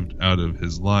and lived out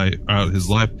his life?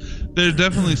 They're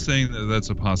definitely saying that that's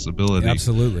a possibility.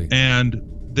 Absolutely. And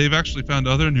they've actually found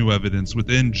other new evidence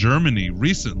within Germany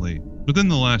recently, within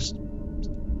the last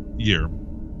year.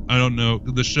 I don't know.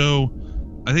 The show,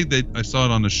 I saw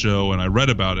it on the show and I read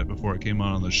about it before it came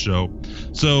on the show.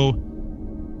 So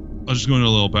I'll just go into a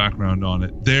little background on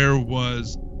it. There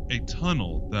was a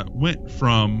tunnel that went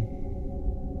from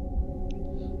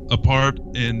a part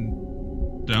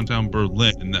in downtown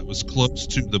Berlin that was close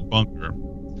to the bunker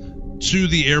to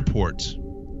the airport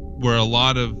where a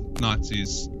lot of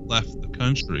Nazis left the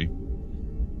country.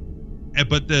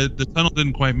 But the tunnel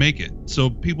didn't quite make it. So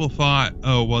people thought,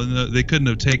 oh, well, no, they couldn't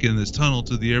have taken this tunnel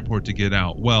to the airport to get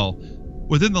out. Well,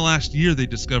 within the last year, they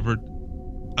discovered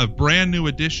a brand new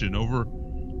addition over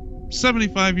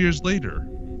 75 years later.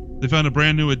 They found a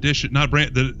brand new addition,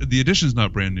 the addition's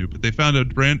not brand new, but they found a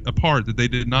part that they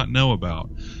did not know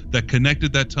about that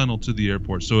connected that tunnel to the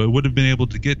airport. So it would have been able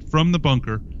to get from the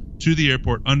bunker to the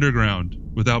airport underground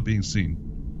without being seen.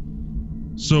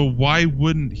 So why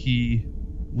wouldn't he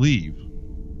leave?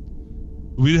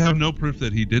 We have no proof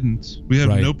that he didn't. We have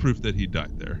no proof that he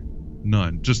died there.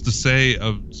 None. Just to say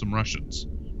of some Russians.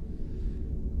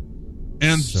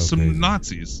 And some crazy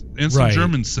Nazis. And some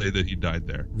Germans say that he died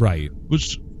there. Right.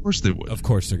 Which, of course they would. Of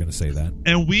course they're going to say that.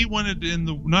 And we wanted to end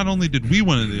not only did we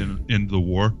want to end the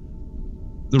war,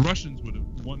 the Russians would have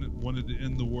wanted to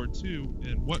end the war too.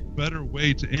 And what better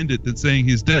way to end it than saying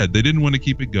he's dead? They didn't want to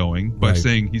keep it going by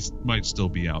saying he might still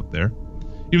be out there.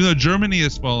 Even though Germany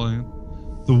is falling,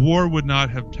 the war would not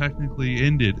have technically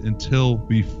ended until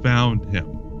we found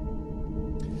him.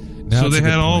 Now, so they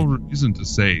had all reason to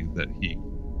say that he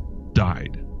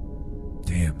died.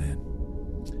 Damn, man.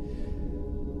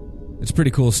 It's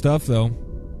pretty cool stuff, though.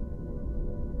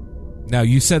 Now,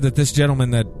 you said that this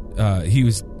gentleman that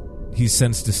he's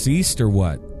since deceased, or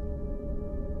what?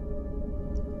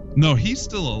 No, he's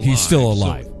still alive. He's still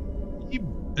alive. So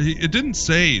it didn't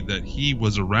say that he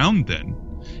was around then.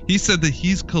 He said that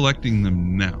he's collecting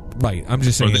them now. Right. I'm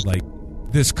just saying, like,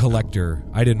 this collector,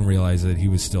 I didn't realize that he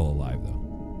was still alive, though.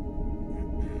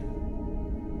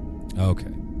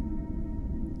 Okay.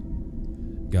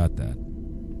 Got that.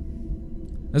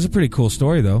 That's a pretty cool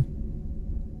story, though.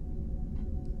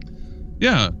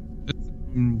 Yeah. It's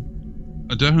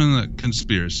a definite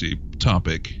conspiracy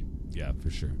topic. Yeah, for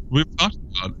sure. We've talked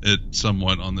about it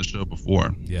somewhat on the show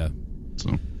before. Yeah.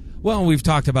 So. Well, we've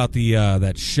talked about the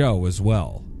that show as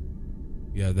well.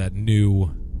 Yeah, that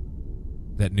new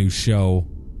show.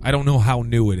 I don't know how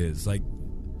new it is. Like,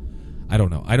 I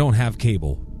don't know. I don't have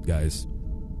cable, guys.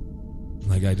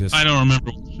 Like, I don't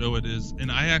remember what show it is,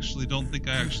 and I actually don't think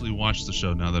I actually watched the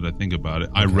show now that I think about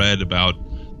it. Okay. I read about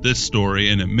this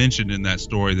story, and it mentioned in that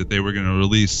story that they were going to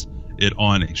release it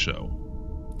on a show.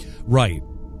 Right.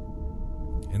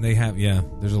 And they have, yeah,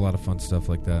 there's a lot of fun stuff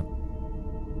like that.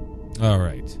 All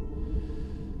right.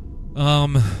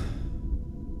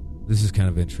 This is kind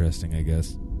of interesting, I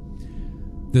guess.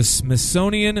 The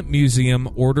Smithsonian Museum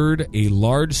ordered a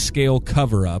large-scale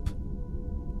cover-up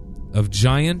of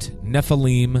giant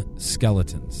Nephilim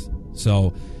skeletons.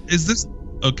 So, is this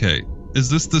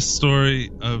the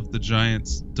story of the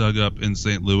giants dug up in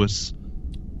St. Louis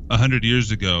 100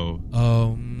 years ago?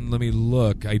 Let me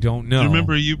look. I don't know.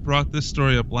 Remember, you brought this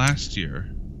story up last year.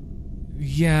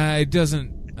 Yeah, it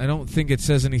doesn't. I don't think it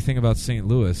says anything about St.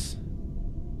 Louis.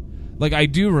 Like, I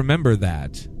do remember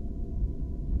that.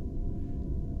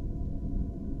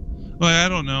 Well, I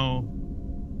don't know.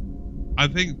 I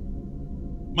think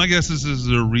my guess is this is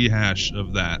a rehash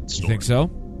of that story. You think so?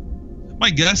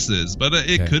 My guess is, but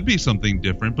it could be something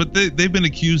different. But they've been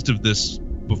accused of this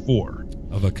before.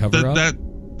 Of a cover-up?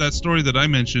 That story that I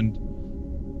mentioned,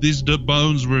 these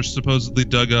bones were supposedly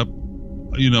dug up,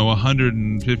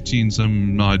 115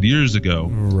 some odd years ago.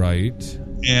 Right.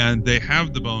 And they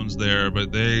have the bones there,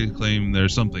 but they claim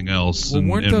there's something else and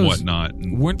whatnot.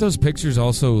 Weren't those pictures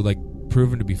also, like,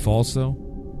 proven to be false, though?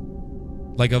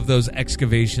 Like, of those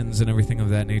excavations and everything of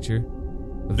that nature?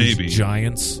 Of maybe. These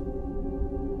giants?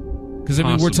 Because, I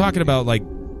mean, we're talking about, like...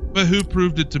 But who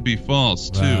proved it to be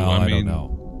false, too? Well, I don't know.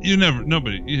 Who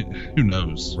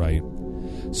knows? Right.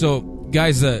 So,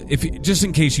 guys, just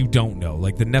in case you don't know,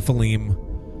 like the Nephilim,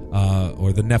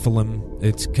 or the Nephilim,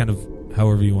 it's kind of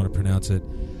however you want to pronounce it,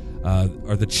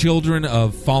 are the children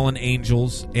of fallen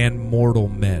angels and mortal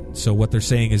men. So what they're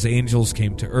saying is angels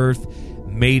came to earth,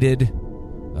 mated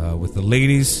with the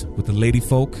ladies, with the lady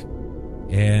folk,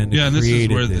 and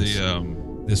created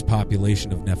this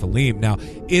population of Nephilim. Now,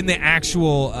 in the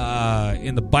actual,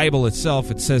 in the Bible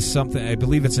itself, it says something, I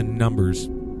believe it's in Numbers,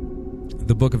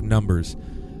 the book of Numbers.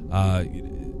 Let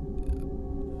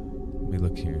me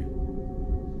look here.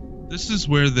 This is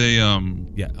where they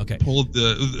pulled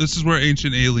this is where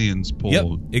ancient aliens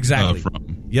pulled exactly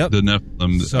from. Yep. The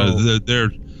Nephilim. So,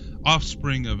 they're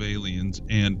offspring of aliens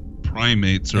and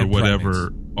primates or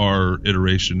whatever our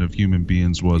iteration of human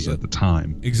beings was at the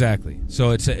time. Exactly.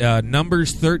 So it's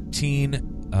Numbers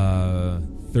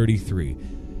 13:33.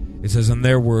 It says, and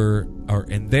there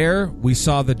we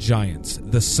saw the giants,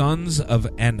 the sons of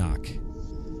Enoch,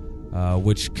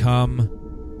 which come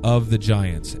of the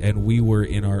giants, and we were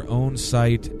in our own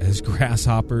sight as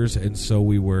grasshoppers, and so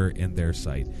we were in their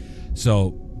sight.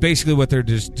 So basically what they're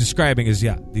describing is,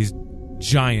 these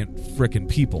giant frickin'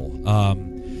 people.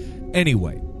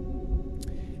 Anyway,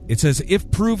 it says,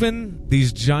 if proven,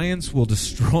 these giants will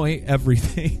destroy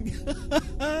everything.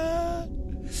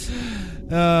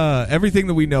 Everything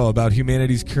that we know about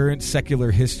humanity's current secular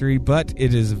history, but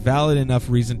it is valid enough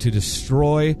reason to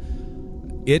destroy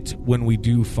it when we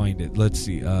do find it. Let's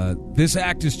see. This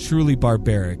act is truly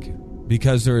barbaric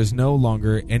because there is no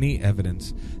longer any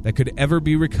evidence that could ever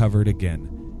be recovered again.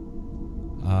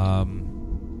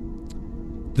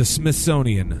 The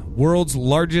Smithsonian, world's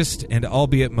largest and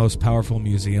albeit most powerful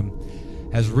museum,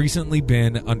 has recently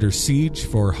been under siege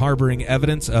for harboring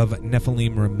evidence of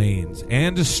Nephilim remains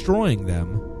and destroying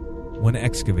them when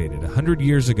excavated. 100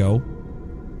 years ago,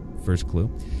 first clue,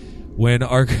 when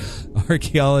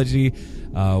archaeology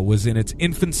was in its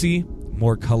infancy,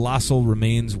 more colossal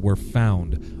remains were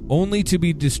found, only to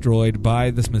be destroyed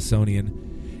by the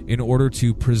Smithsonian in order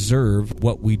to preserve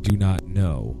what we do not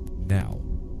know now.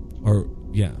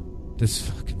 This is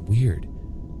fucking weird.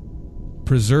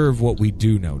 Preserve what we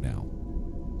do know now.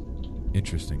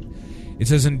 Interesting. It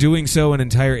says, in doing so, an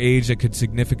entire age that could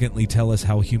significantly tell us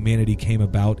how humanity came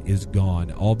about is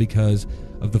gone, all because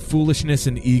of the foolishness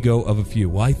and ego of a few.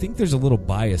 Well, I think there's a little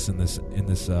bias in this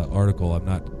article. I'm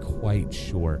not quite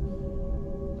sure.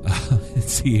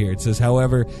 Let's see here. It says,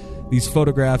 however, these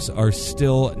photographs are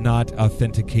still not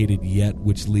authenticated yet,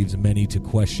 which leaves many to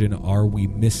question, are we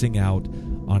missing out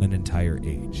on an entire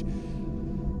age?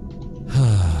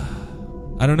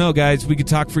 I don't know, guys. We could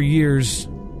talk for years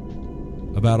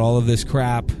about all of this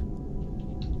crap.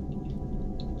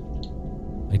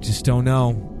 I just don't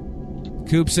know.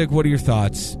 Koopsik, what are your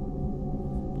thoughts?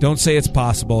 Don't say it's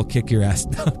possible. Kick your ass.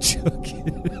 No, I'm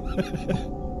joking.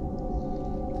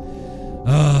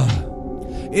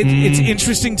 It's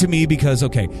interesting to me because,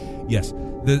 okay, yes,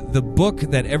 the book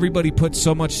that everybody puts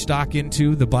so much stock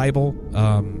into, the Bible,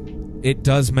 it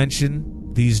does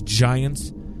mention these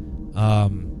giants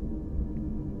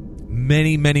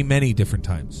many, many, many different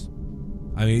times.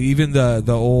 I mean, even the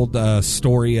old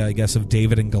story, I guess, of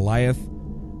David and Goliath.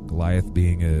 Goliath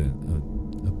being a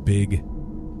big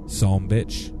psalm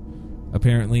bitch,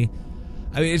 apparently.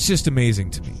 I mean, it's just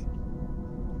amazing to me.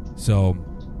 So,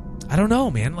 I don't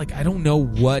know, man. Like, I don't know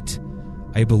what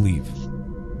I believe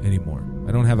anymore.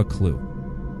 I don't have a clue.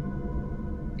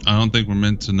 I don't think we're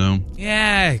meant to know.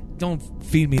 Yeah, don't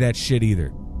feed me that shit either.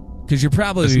 Because you're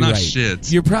probably it's not right.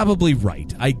 Shit. You're probably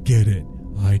right. I get it.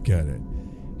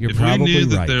 You're probably we knew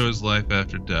that right. there was life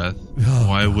after death,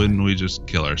 why wouldn't we just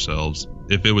kill ourselves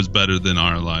if it was better than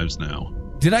our lives now?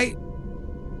 Did I?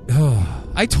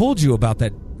 I told you about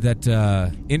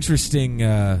that interesting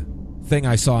thing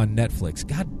I saw on Netflix.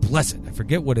 God bless it. I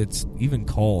forget what it's even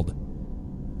called.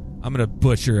 I'm going to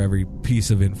butcher every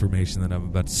piece of information that I'm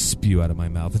about to spew out of my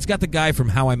mouth. It's got the guy from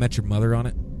How I Met Your Mother on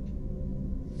it.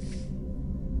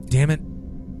 Damn it.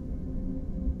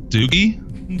 Doogie?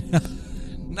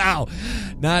 No,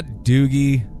 not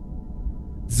Doogie.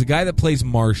 It's the guy that plays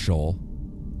Marshall.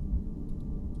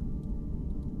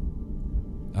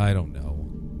 I don't know.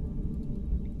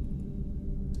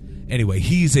 Anyway,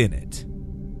 he's in it.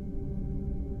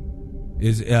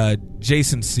 Is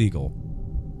Jason Segel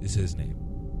is his name.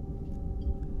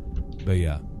 But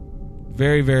yeah,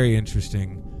 very, very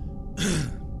interesting.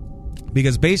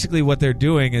 Because basically what they're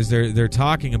doing is they're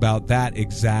talking about that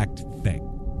exact thing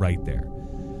right there.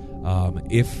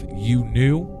 If you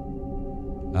knew,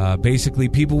 basically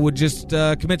people would just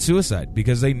commit suicide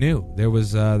because they knew there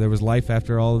was life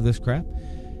after all of this crap,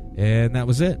 and that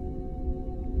was it.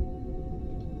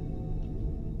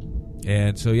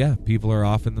 And so yeah, people are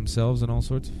offing themselves and all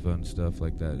sorts of fun stuff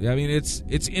like that. I mean, it's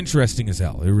interesting as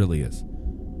hell. It really is.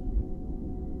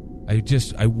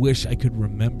 I wish I could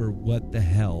remember what the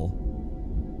hell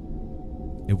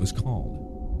it was called.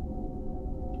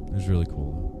 It was really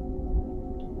cool though.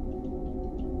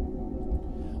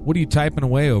 What are you typing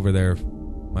away over there,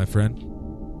 my friend?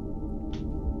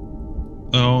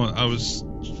 Oh, I was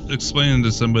explaining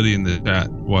to somebody in the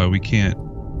chat why we can't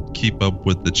keep up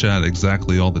with the chat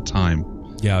exactly all the time.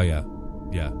 Yeah.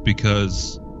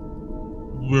 Because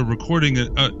we're recording it,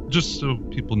 just so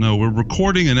people know, we're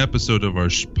recording an episode of our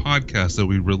podcast that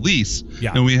we release,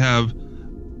 and we have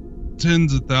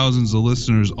tens of thousands of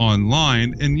listeners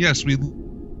online, and yes, we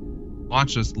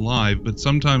watch us live, but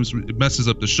sometimes it messes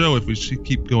up the show if we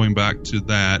keep going back to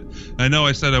that. I know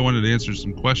I said I wanted to answer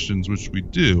some questions, which we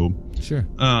do. Sure.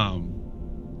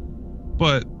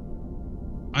 But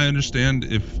I understand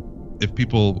if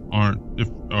people are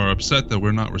upset that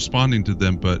we're not responding to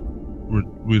them, but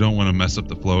we don't want to mess up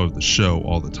the flow of the show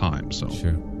all the time. So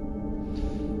sure.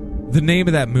 The name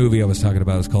of that movie I was talking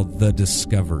about is called The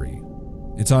Discovery.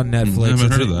 It's on Netflix. I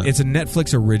haven't heard of that. It's a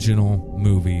Netflix original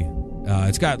movie.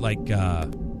 It's got like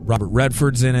Robert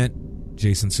Redford's in it,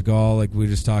 Jason Segel, like we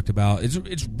just talked about.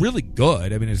 It's really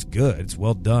good. I mean, it's good. It's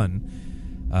well done.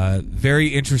 Very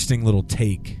interesting little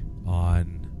take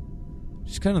on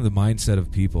just kind of the mindset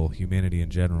of people, humanity in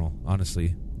general,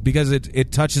 honestly, because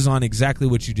it touches on exactly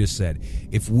what you just said.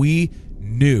 If we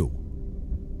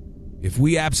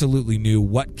absolutely knew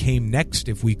what came next,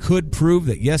 if we could prove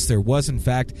that yes, there was in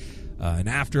fact an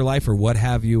afterlife or what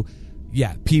have you,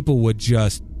 yeah, people would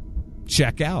just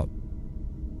check out.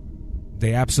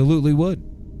 They absolutely would.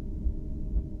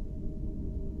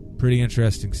 Pretty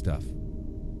interesting stuff.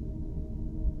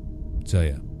 So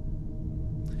yeah.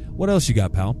 What else you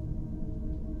got, pal?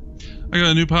 I got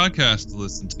a new podcast to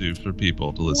listen to for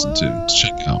people to listen to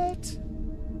check out.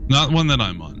 Not one that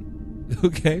I'm on.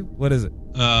 Okay, what is it?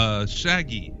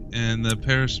 Shaggy and the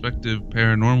Perspective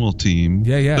Paranormal team.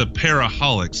 Yeah. The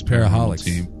Paraholics Paranormal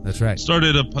team. That's right.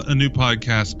 Started a new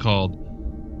podcast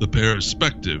called The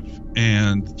Perspective,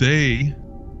 and they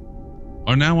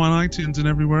are now on iTunes and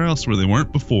everywhere else where they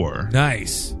weren't before.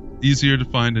 Nice. Easier to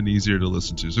find and easier to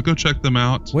listen to. So go check them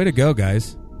out. Way to go,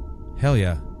 guys. Hell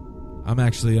yeah. I'm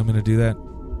going to do that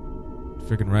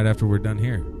freaking right after we're done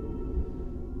here.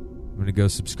 I'm going to go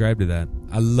subscribe to that.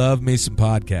 I love me some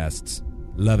podcasts.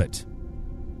 Love it.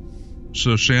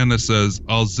 So Shanna says,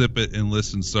 I'll zip it and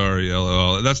listen. Sorry,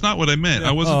 LOL. That's not what I meant.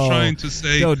 I wasn't trying to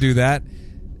say... Don't do that.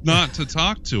 Not to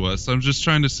talk to us. I'm just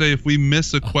trying to say if we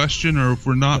miss a question or if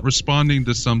we're not responding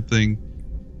to something,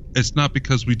 it's not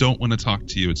because we don't want to talk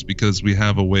to you. It's because we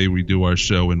have a way we do our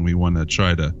show and we want to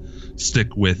try to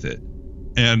stick with it.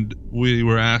 And we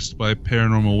were asked by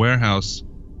Paranormal Warehouse,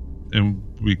 and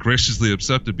we graciously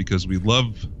accepted because we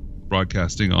love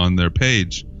broadcasting on their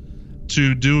page,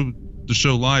 to do the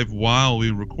show live while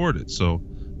we record it. So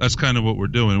that's kind of what we're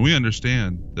doing. We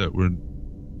understand that we're,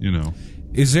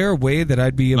 Is there a way that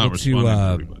I'd be able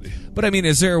to but I mean,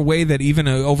 is there a way that even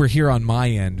over here on my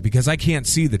end, because I can't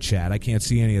see the chat, I can't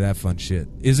see any of that fun shit,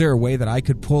 is there a way that I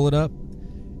could pull it up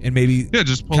and maybe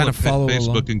just pull kind up of follow Facebook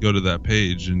along? And go to that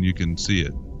page and you can see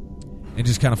it and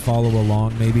just kind of follow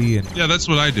along maybe? And yeah, that's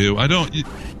what I do.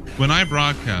 When I'm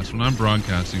broadcasting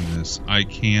this, I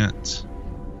can't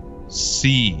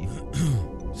see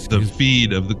the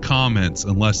feed of the comments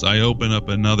unless I open up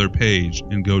another page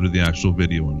and go to the actual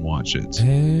video and watch it.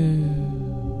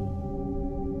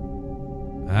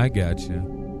 I gotcha.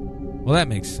 Well, that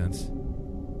makes sense.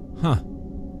 Huh.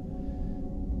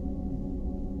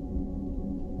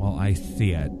 Well, I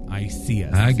see it. I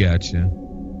gotcha.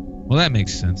 Well, that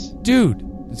makes sense. Dude,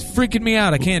 it's freaking me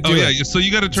out. I can't do it. Oh, yeah, so you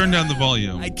got to turn down the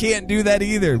volume. I can't do that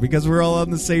either because we're all on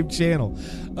the same channel.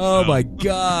 Oh, my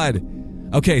God.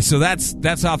 Okay, so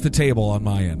that's off the table on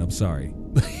my end. I'm sorry.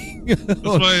 That's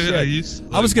why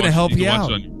I was going to help you out.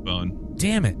 On your phone.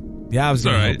 Damn it. Yeah, I was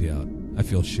going to help you out. I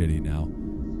feel shitty now.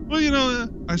 Well,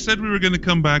 I said we were going to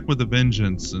come back with a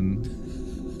vengeance, and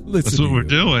that's what we're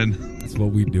doing. That's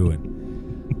what we're doing.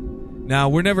 Now,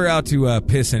 we're never out to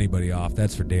piss anybody off.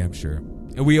 That's for damn sure.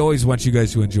 And we always want you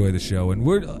guys to enjoy the show. And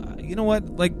we're, you know what?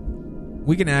 Like,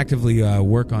 we can actively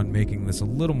work on making this a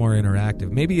little more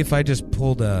interactive. Maybe if I just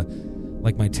pulled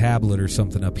my tablet or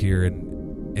something up here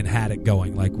and had it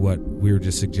going like what we were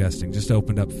just suggesting, just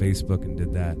opened up Facebook and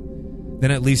did that,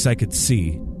 then at least I could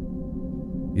see,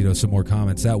 some more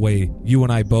comments. That way you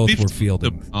and I both were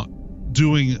fielding.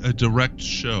 Doing a direct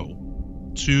show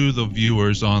to the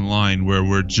viewers online where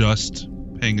we're just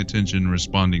paying attention and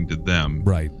responding to them.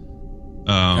 Right.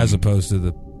 As opposed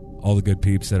to all the good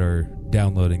peeps that are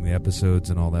downloading the episodes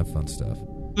and all that fun stuff.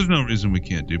 There's no reason we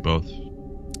can't do both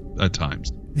at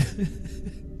times.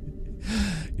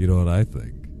 You know what I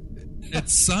think?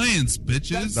 It's science,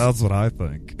 bitches. That's what I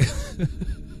think.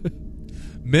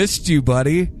 Missed you,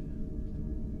 buddy.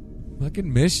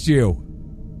 Fucking missed you.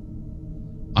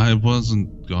 I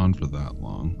wasn't gone for that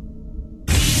long.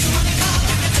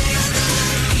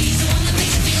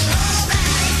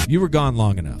 You were gone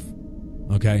long enough.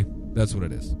 Okay? That's what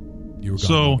it is. You were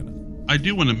gone long enough. I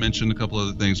do want to mention a couple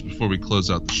other things before we close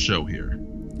out the show here.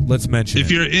 Let's mention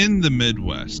if you're in the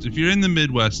Midwest,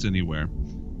 anywhere,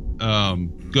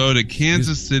 go to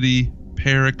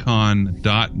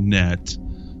kansascityparacon.net.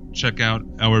 Check out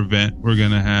our event. We're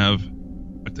going to have,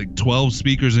 I think, 12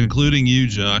 speakers, including you,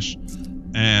 Josh,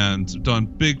 and done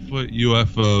Bigfoot,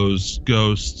 UFOs,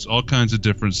 ghosts, all kinds of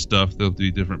different stuff. There'll be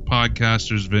different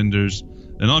podcasters, vendors,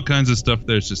 and all kinds of stuff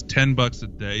there. It's just $10 a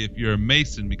day. If you're a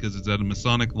Mason, because it's at a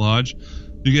Masonic Lodge,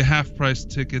 you get half-price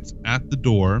tickets at the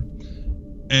door.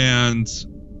 And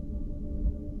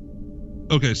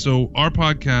okay, so our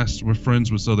podcast, we're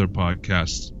friends with other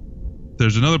podcasts.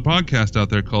 There's another podcast out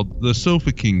there called the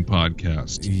Sofa King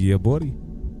Podcast. Yeah, buddy.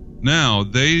 Now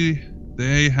they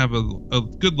have a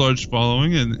good large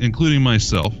following, and including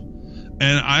myself. And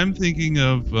I'm thinking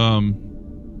of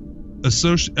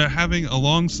having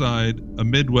alongside a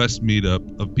Midwest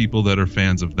meetup of people that are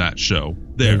fans of that show.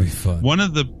 There, that'd be fun. One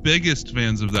of the biggest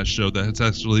fans of that show that has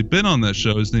actually been on that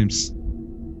show, his name's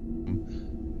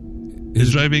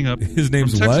driving up. His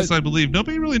name's from Texas, what? I believe.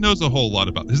 Nobody really knows a whole lot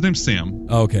about. His name's Sam.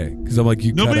 Oh, okay, because I'm like,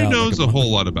 nobody knows a whole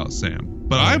lot about Sam,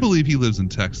 but I believe he lives in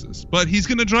Texas. But he's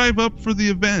going to drive up for the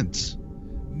event.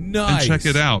 Nice. And check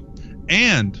it out.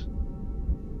 And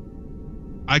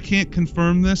I can't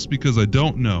confirm this because I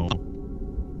don't know,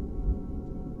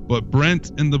 but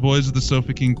Brent and the boys of the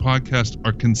Sofa King podcast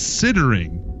are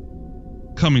considering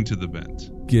coming to the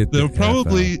event. There'll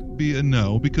probably be a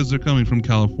no because they're coming from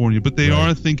California, but they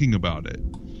are thinking about it.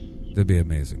 That'd be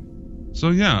amazing. So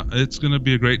yeah, it's going to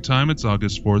be a great time. It's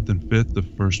August 4th and 5th, the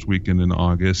first weekend in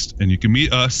August, and you can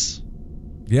meet us.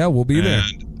 Yeah, we'll be there.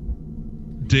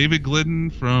 And David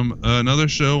Glidden from another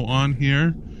show on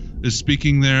here, is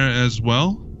speaking there as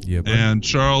well. Yeah, buddy. And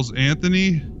Charles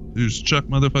Anthony, who's Chuck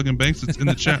motherfucking Banks, that's in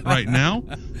the chat right now,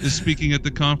 is speaking at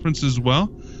the conference as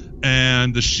well.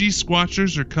 And the She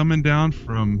Squatchers are coming down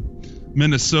from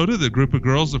Minnesota. The group of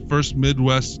girls, the first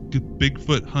Midwest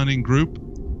Bigfoot hunting group,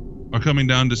 are coming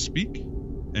down to speak.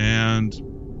 And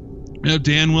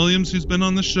Dan Williams, who's been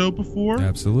on the show before.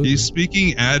 Absolutely. He's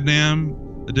speaking.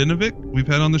 Adnam Adinovic, we've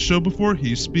had on the show before.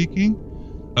 He's speaking.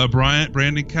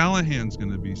 Brandon Callahan's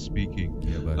going to be speaking.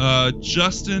 Yeah,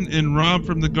 Justin and Rob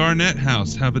from the Garnett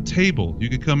House have a table. You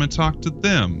can come and talk to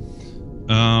them.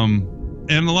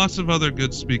 And lots of other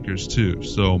good speakers, too.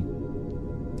 So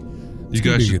you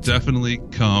guys should definitely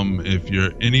come if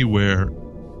you're anywhere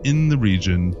in the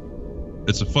region.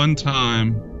 It's a fun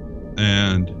time,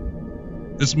 and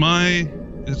it's my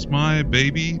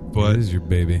baby. But it is your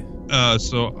baby.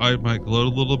 So I might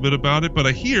gloat a little bit about it. But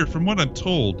I hear, from what I'm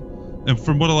told, and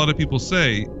from what a lot of people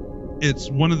say,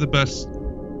 it's one of the best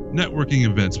networking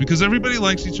events because everybody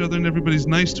likes each other and everybody's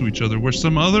nice to each other. Where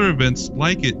some other events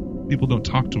like it, people don't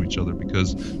talk to each other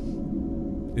because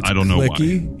I don't know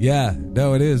why. Yeah,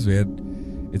 no, it is,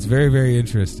 man. It's very, very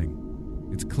interesting.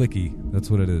 It's clicky. That's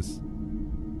what it is.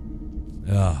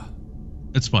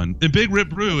 It's fun. And Big Rip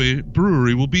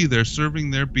Brewery will be there serving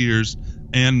their beers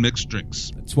and mixed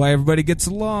drinks. That's why everybody gets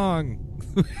along.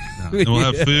 And we'll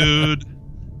have food.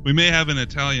 We may have an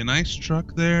Italian ice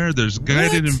truck there. There's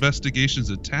guided investigations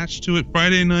attached to it.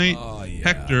 Friday night,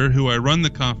 Hector, who I run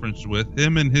the conference with,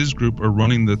 him and his group are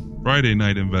running the Friday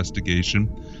night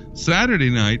investigation. Saturday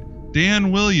night,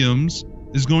 Dan Williams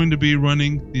is going to be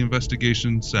running the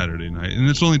investigation Saturday night. And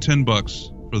it's only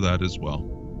 $10 for that as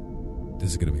well. This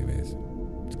is going to be amazing.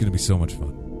 It's going to be so much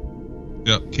fun.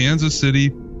 Yep, Kansas City,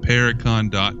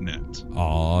 Paracon.net.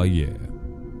 Oh, yeah.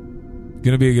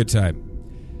 Going to be a good time.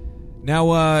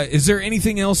 Now, is there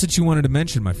anything else that you wanted to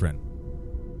mention, my friend?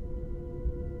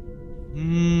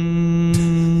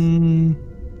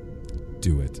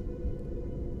 Do it.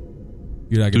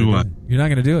 You're not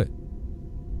going to do it.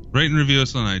 Rate and review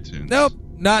us on iTunes. Nope.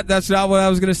 That's not what I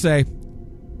was going to say.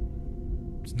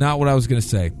 It's not what I was going to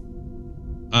say.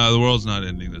 The world's not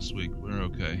ending this week. We're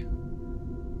okay.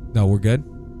 No, we're good?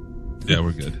 Yeah,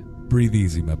 we're good. Breathe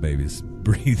easy, my babies.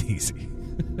 Breathe easy.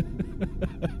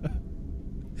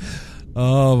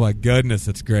 Oh, my goodness.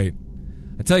 That's great.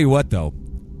 I tell you what, though.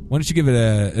 Why don't you give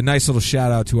it a nice little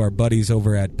shout-out to our buddies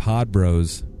over at Pod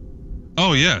Bros.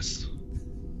 Oh, yes.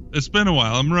 It's been a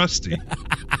while. I'm rusty.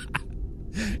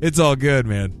 It's all good,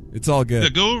 man. It's all good. Yeah,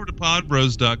 go over to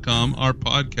podbros.com, our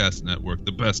podcast network,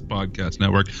 the best podcast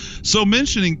network. So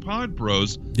mentioning Pod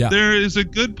Bros, there is a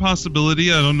good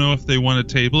possibility. I don't know if they want a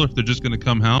table, if they're just going to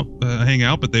come out, hang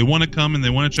out, but they want to come and they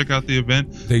want to check out the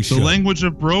event. They should. The Language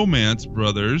of Bromance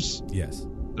brothers. Yes.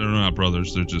 They're not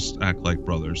brothers. They're just act like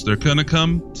brothers. They're going to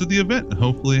come to the event and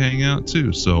hopefully hang out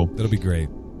too. So that'll be great.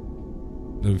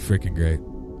 That'll be freaking great.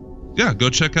 Yeah, go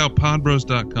check out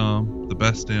podbros.com, the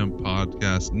best damn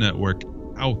podcast network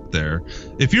out there.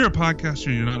 If you're a podcaster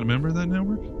and you're not a member of that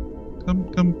network,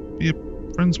 come be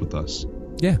friends with us.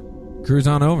 Yeah, cruise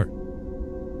on over.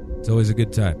 It's always a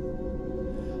good time.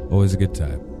 Always a good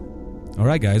time. All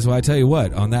right, guys. Well, I tell you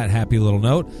what, on that happy little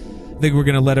note, I think we're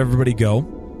going to let everybody go.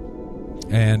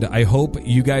 And I hope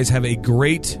you guys have a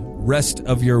great rest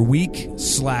of your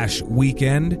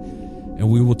week/weekend. And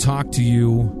we will talk to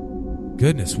you.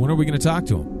 Goodness, when are we going to talk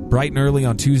to them? Bright and early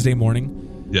on Tuesday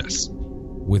morning. Yes.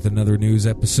 With another news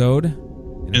episode.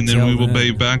 And then we will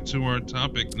be back to our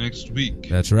topic next week.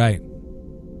 That's right.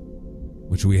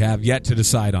 Which we have yet to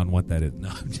decide on what that is.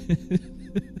 No.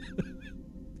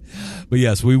 But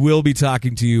yes, we will be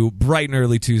talking to you bright and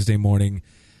early Tuesday morning.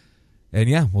 And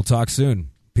yeah, we'll talk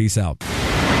soon. Peace out.